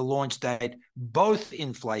and the launch date both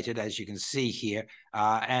inflated, as you can see here.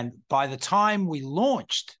 And by the time we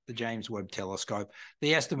launched the James Webb Telescope,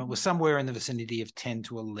 the estimate was somewhere in the vicinity of $10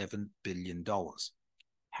 to $11 billion.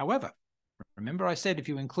 However, remember I said if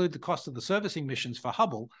you include the cost of the servicing missions for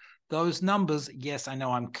Hubble, those numbers, yes, I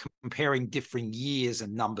know I'm comparing differing years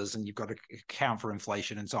and numbers, and you've got to account for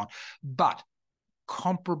inflation and so on, but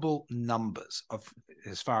comparable numbers of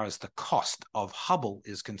as far as the cost of Hubble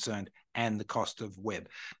is concerned and the cost of Webb.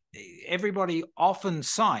 Everybody often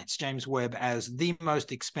cites James Webb as the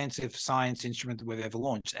most expensive science instrument that we've ever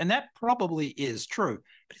launched, and that probably is true,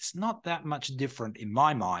 but it's not that much different in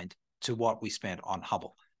my mind to what we spent on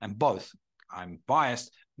Hubble. And both, I'm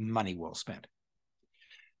biased, money well spent.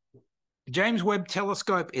 The James Webb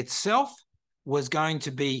Telescope itself was going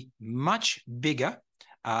to be much bigger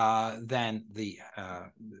than the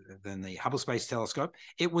Hubble Space Telescope.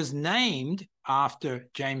 It was named after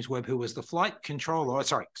James Webb, who was the flight controller,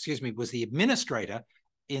 was the administrator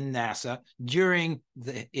in NASA during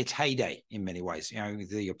its heyday in many ways. You know,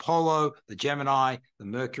 the Apollo, the Gemini, the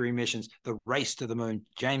Mercury missions, the race to the moon.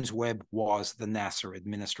 James Webb was the NASA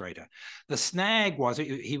administrator. The snag was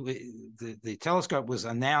the telescope was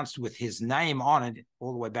announced with his name on it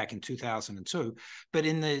all the way back in 2002. But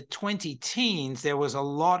in the 2010s, there was a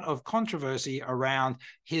lot of controversy around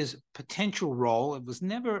his potential role. It was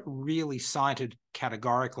never really cited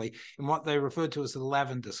categorically in what they referred to as the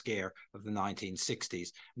lavender scare of the 1960s.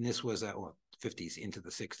 And this was, or 50s into the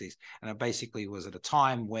 60s. And it basically was at a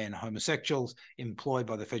time when homosexuals employed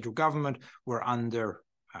by the federal government were under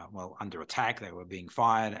attack. They were being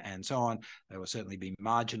fired and so on. They were certainly being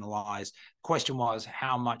marginalized. The question was,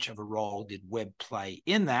 how much of a role did Webb play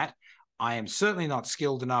in that? I am certainly not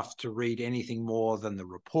skilled enough to read anything more than the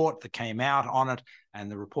report that came out on it.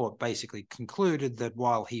 And the report basically concluded that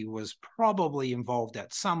while he was probably involved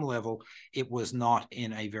at some level, it was not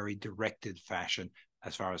in a very directed fashion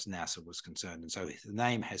as far as NASA was concerned. And so the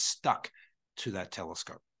name has stuck to that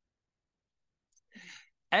telescope.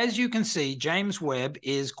 As you can see, James Webb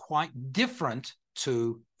is quite different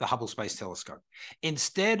to the Hubble Space Telescope.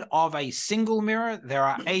 Instead of a single mirror, there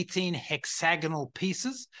are 18 hexagonal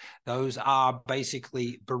pieces. Those are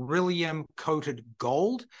basically beryllium-coated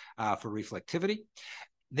gold for reflectivity.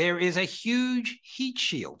 There is a huge heat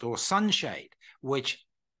shield or sunshade, which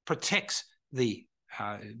protects the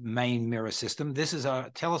main mirror system. This is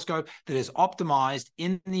a telescope that is optimized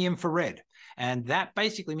in the infrared. And that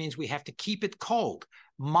basically means we have to keep it cold,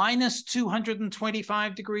 minus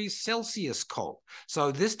 225 degrees Celsius cold.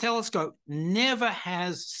 So this telescope never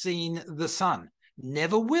has seen the sun,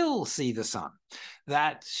 never will see the sun.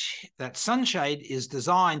 That sunshade is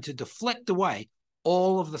designed to deflect away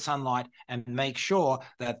all of the sunlight and make sure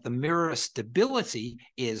that the mirror stability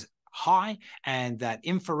is high and that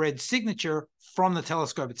infrared signature from the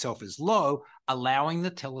telescope itself is low, allowing the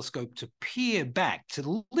telescope to peer back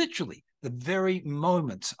to literally the very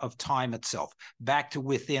moments of time itself, back to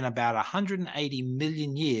within about 180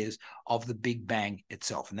 million years of the Big Bang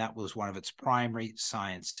itself. And that was one of its primary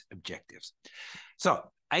science objectives. So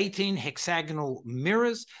 18 hexagonal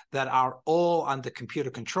mirrors that are all under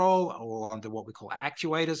computer control or under what we call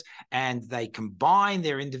actuators, and they combine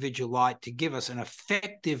their individual light to give us an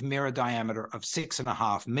effective mirror diameter of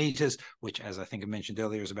 6.5 meters, which, as I think I mentioned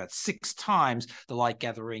earlier, is about 6 times the light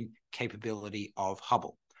gathering capability of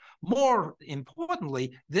Hubble. More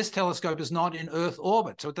importantly, this telescope is not in Earth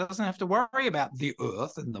orbit, so it doesn't have to worry about the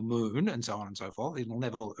Earth and the moon and so on and so forth. It will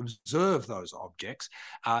never observe those objects.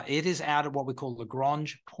 It is out at what we call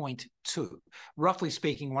Lagrange point 2, roughly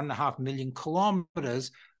speaking 1.5 million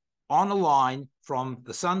kilometers on a line from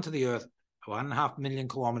the sun to the Earth, 1.5 million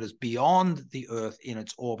kilometers beyond the Earth in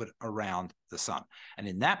its orbit around the sun. And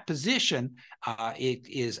in that position,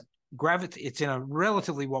 it's in a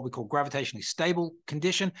relatively what we call gravitationally stable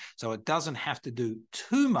condition, so it doesn't have to do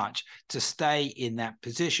too much to stay in that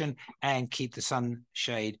position and keep the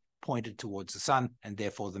sunshade pointed towards the sun, and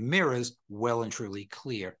therefore the mirrors well and truly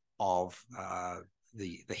clear of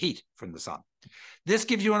the heat from the sun. This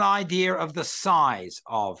gives you an idea of the size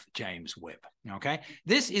of James Webb. Okay,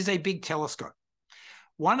 this is a big telescope.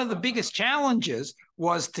 One of the biggest challenges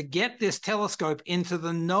was to get this telescope into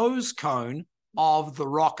the nose cone of the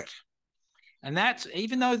rocket. And that's,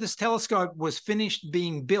 even though this telescope was finished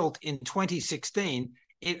being built in 2016,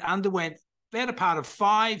 it underwent better part of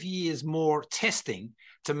 5 years more testing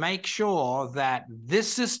to make sure that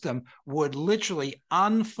this system would literally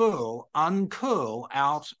uncurl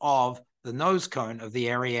out of the nose cone of the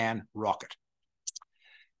Ariane rocket.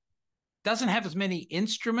 Doesn't have as many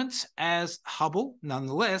instruments as Hubble.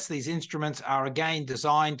 Nonetheless, these instruments are again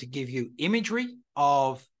designed to give you imagery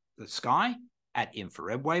of the sky at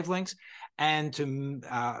infrared wavelengths and to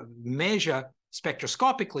measure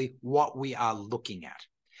spectroscopically what we are looking at.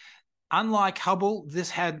 Unlike Hubble, this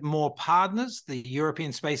had more partners. The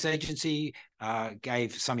European Space Agency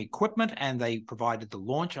gave some equipment and they provided the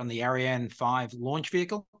launch on the Ariane 5 launch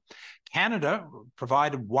vehicle. Canada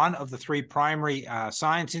provided one of the three primary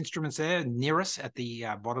science instruments there, NIRIS at the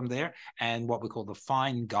bottom there, and what we call the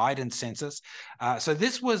fine guidance sensors. So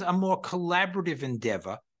this was a more collaborative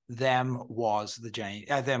endeavor than was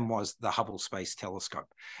the Hubble Space Telescope.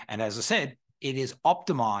 And as I said, it is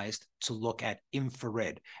optimized to look at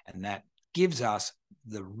infrared, and that gives us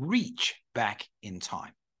the reach back in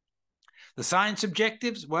time. The science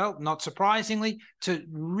objectives, well, not surprisingly, to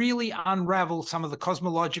really unravel some of the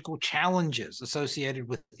cosmological challenges associated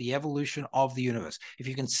with the evolution of the universe. If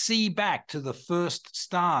you can see back to the first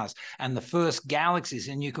stars and the first galaxies,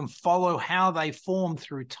 and you can follow how they formed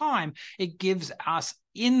through time, it gives us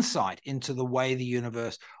insight into the way the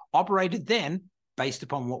universe operated then based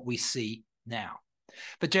upon what we see now.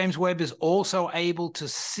 But James Webb is also able to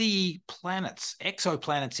see planets,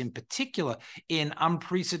 exoplanets in particular, in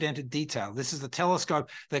unprecedented detail. This is the telescope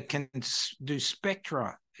that can do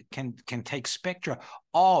spectra, can take spectra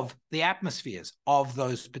of the atmospheres of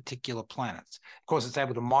those particular planets. Of course, it's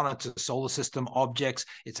able to monitor solar system objects.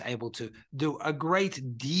 It's able to do a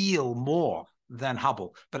great deal more than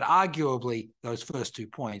Hubble. But arguably, those first 2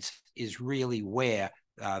 points is really where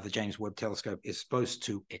the James Webb Telescope is supposed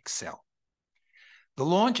to excel. The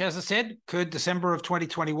launch, as I said, occurred December of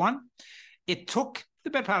 2021. It took the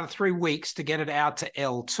better part of 3 weeks to get it out to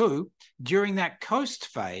L2. During that coast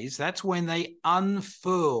phase, that's when they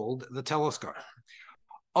unfurled the telescope.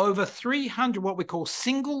 Over 300 what we call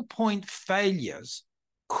single point failures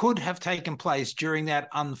could have taken place during that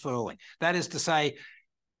unfurling. That is to say,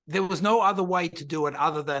 there was no other way to do it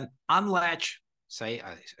other than unlatch, say,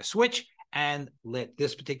 a switch and let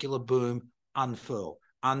this particular boom unfurl.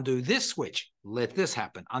 Undo this switch, let this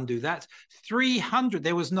happen, undo that. 300,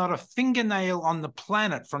 there was not a fingernail on the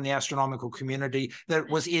planet from the astronomical community that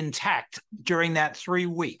was intact during that 3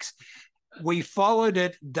 weeks. We followed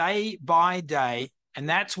it day by day, and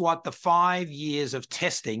that's what the 5 years of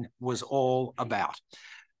testing was all about.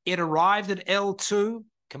 It arrived at L2,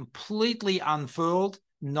 completely unfurled.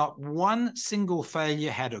 Not one single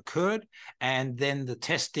failure had occurred, and then the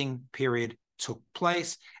testing period took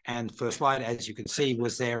place, and first light, as you can see,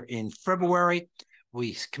 was there in February.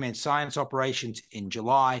 We commenced science operations in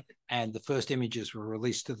July, and the first images were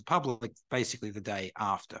released to the public basically the day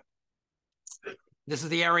after. This is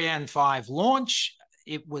the Ariane 5 launch.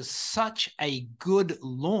 It was such a good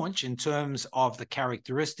launch in terms of the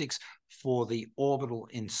characteristics for the orbital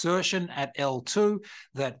insertion at L2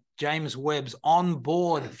 that James Webb's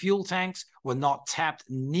onboard fuel tanks were not tapped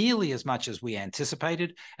nearly as much as we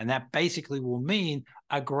anticipated, and that basically will mean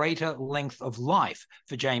a greater length of life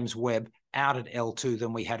for James Webb out at L2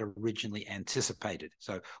 than we had originally anticipated.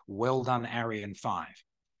 So well done, Ariane 5.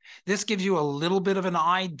 This gives you a little bit of an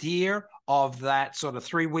idea of that sort of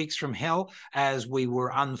 3 weeks from hell as we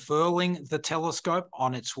were unfurling the telescope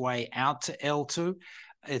on its way out to L2.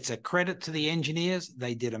 It's a credit to the engineers.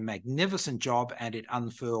 They did a magnificent job and it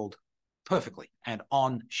unfurled perfectly and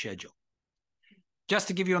on schedule. Just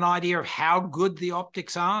to give you an idea of how good the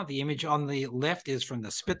optics are, the image on the left is from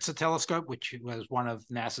the Spitzer telescope, which was one of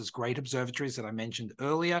NASA's great observatories that I mentioned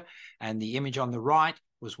earlier. And the image on the right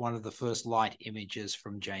was one of the first light images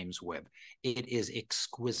from James Webb. It is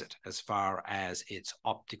exquisite as far as its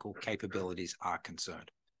optical capabilities are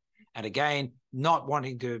concerned. And again, not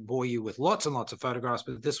wanting to bore you with lots and lots of photographs,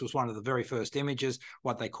 but this was one of the very first images,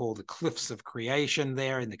 what they call the cliffs of creation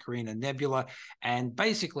there in the Carina Nebula. And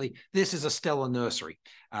basically, this is a stellar nursery.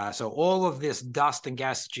 So all of this dust and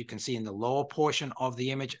gas that you can see in the lower portion of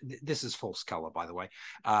the image, this is false color, by the way,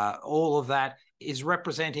 all of that is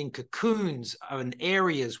representing cocoons and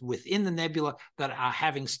areas within the nebula that are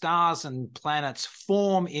having stars and planets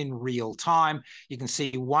form in real time. You can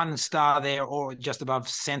see one star there or just above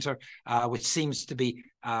center, which seems to be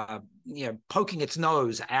poking its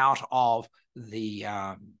nose out of the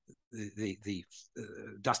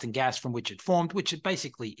dust and gas from which it formed, which it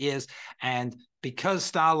basically is. And because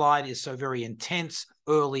starlight is so very intense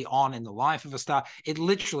early on in the life of a star, it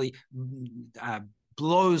literally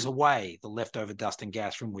blows away the leftover dust and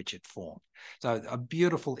gas from which it formed. So a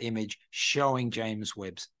beautiful image showing James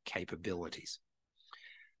Webb's capabilities.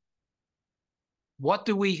 What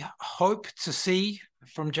do we hope to see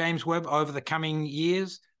from James Webb over the coming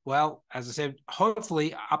years? Well, as I said,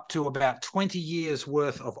 hopefully up to about 20 years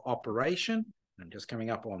worth of operation. I'm just coming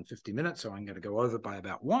up on 50 minutes, so I'm going to go over by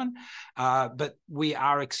about one. But we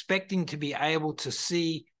are expecting to be able to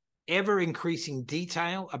see ever increasing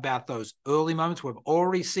detail about those early moments. We've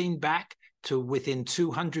already seen back to within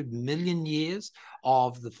 200 million years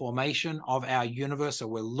of the formation of our universe. So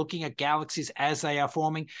we're looking at galaxies as they are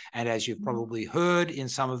forming. And as you've probably heard in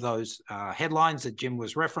some of those headlines that Jim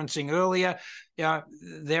was referencing earlier,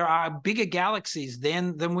 there are bigger galaxies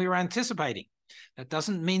than we were anticipating. That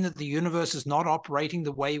doesn't mean that the universe is not operating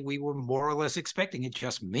the way we were more or less expecting. It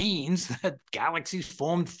just means that galaxies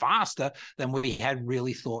formed faster than we had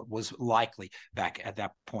really thought was likely back at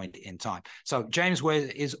that point in time. So James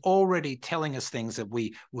Webb is already telling us things that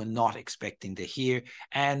we were not expecting to hear,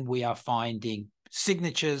 and we are finding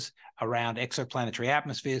signatures around exoplanetary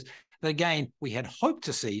atmospheres that, again, we had hoped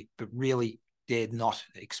to see, but really did not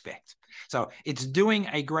expect. So it's doing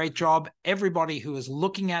a great job. Everybody who is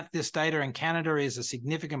looking at this data, in Canada is a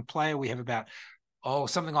significant player. We have about,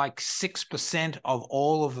 something like 6% of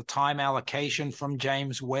all of the time allocation from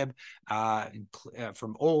James Webb,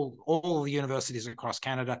 from all the universities across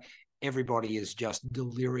Canada. Everybody is just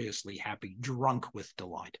deliriously happy, drunk with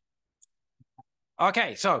delight.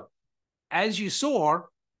 Okay, so as you saw,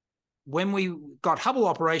 when we got Hubble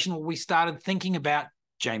operational, we started thinking about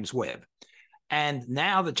James Webb. And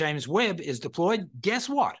now that James Webb is deployed, guess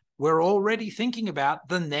what? We're already thinking about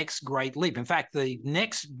the next great leap. In fact, the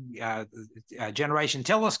next generation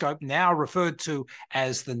telescope, now referred to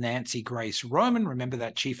as the Nancy Grace Roman, remember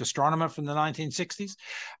that chief astronomer from the 1960s?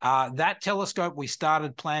 That telescope we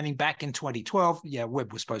started planning back in 2012. Yeah,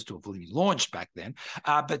 Webb was supposed to have been launched back then.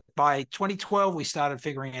 But by 2012, we started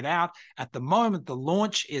figuring it out. At the moment, the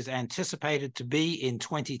launch is anticipated to be in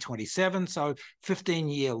 2027. So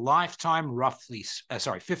 15-year lifetime,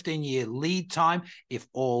 15-year lead time, if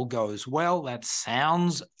all goes well. That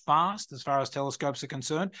sounds fast as far as telescopes are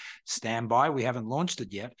concerned. Stand by, we haven't launched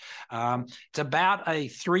it yet. It's about a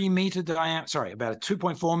 3-meter diameter, about a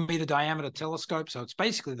 2.4-meter diameter telescope. So it's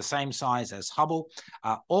basically the same size as Hubble,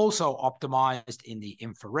 also optimized in the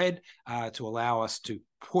infrared to allow us to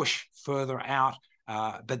push further out.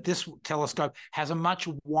 But this telescope has a much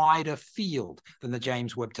wider field than the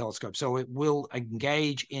James Webb telescope. So it will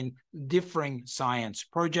engage in differing science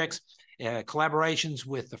projects, collaborations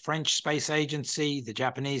with the French Space Agency, the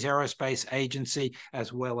Japanese Aerospace Agency,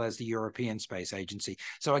 as well as the European Space Agency.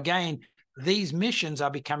 So again, these missions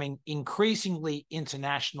are becoming increasingly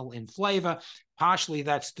international in flavor. Partially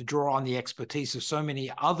that's to draw on the expertise of so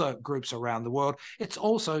many other groups around the world. It's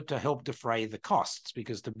also to help defray the costs,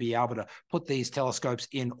 because to be able to put these telescopes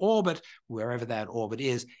in orbit, wherever that orbit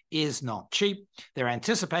is not cheap. They're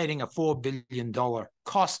anticipating a $4 billion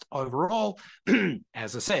cost overall.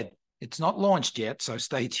 As I said, it's not launched yet, so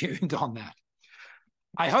stay tuned on that.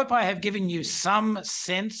 I hope I have given you some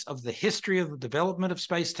sense of the history of the development of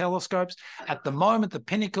space telescopes. At the moment, the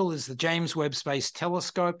pinnacle is the James Webb Space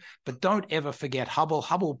Telescope, but don't ever forget Hubble.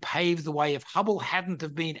 Hubble paved the way. If Hubble hadn't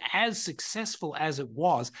have been as successful as it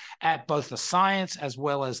was at both the science as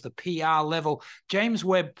well as the PR level, James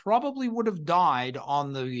Webb probably would have died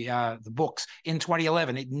on the books in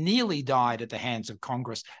 2011. It nearly died at the hands of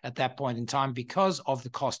Congress at that point in time because of the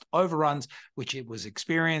cost overruns which it was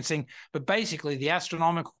experiencing. But basically, the astronomical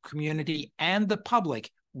community and the public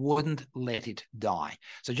wouldn't let it die.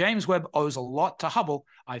 So James Webb owes a lot to Hubble.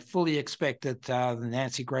 I fully expect that the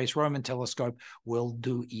Nancy Grace Roman telescope will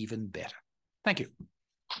do even better. Thank you.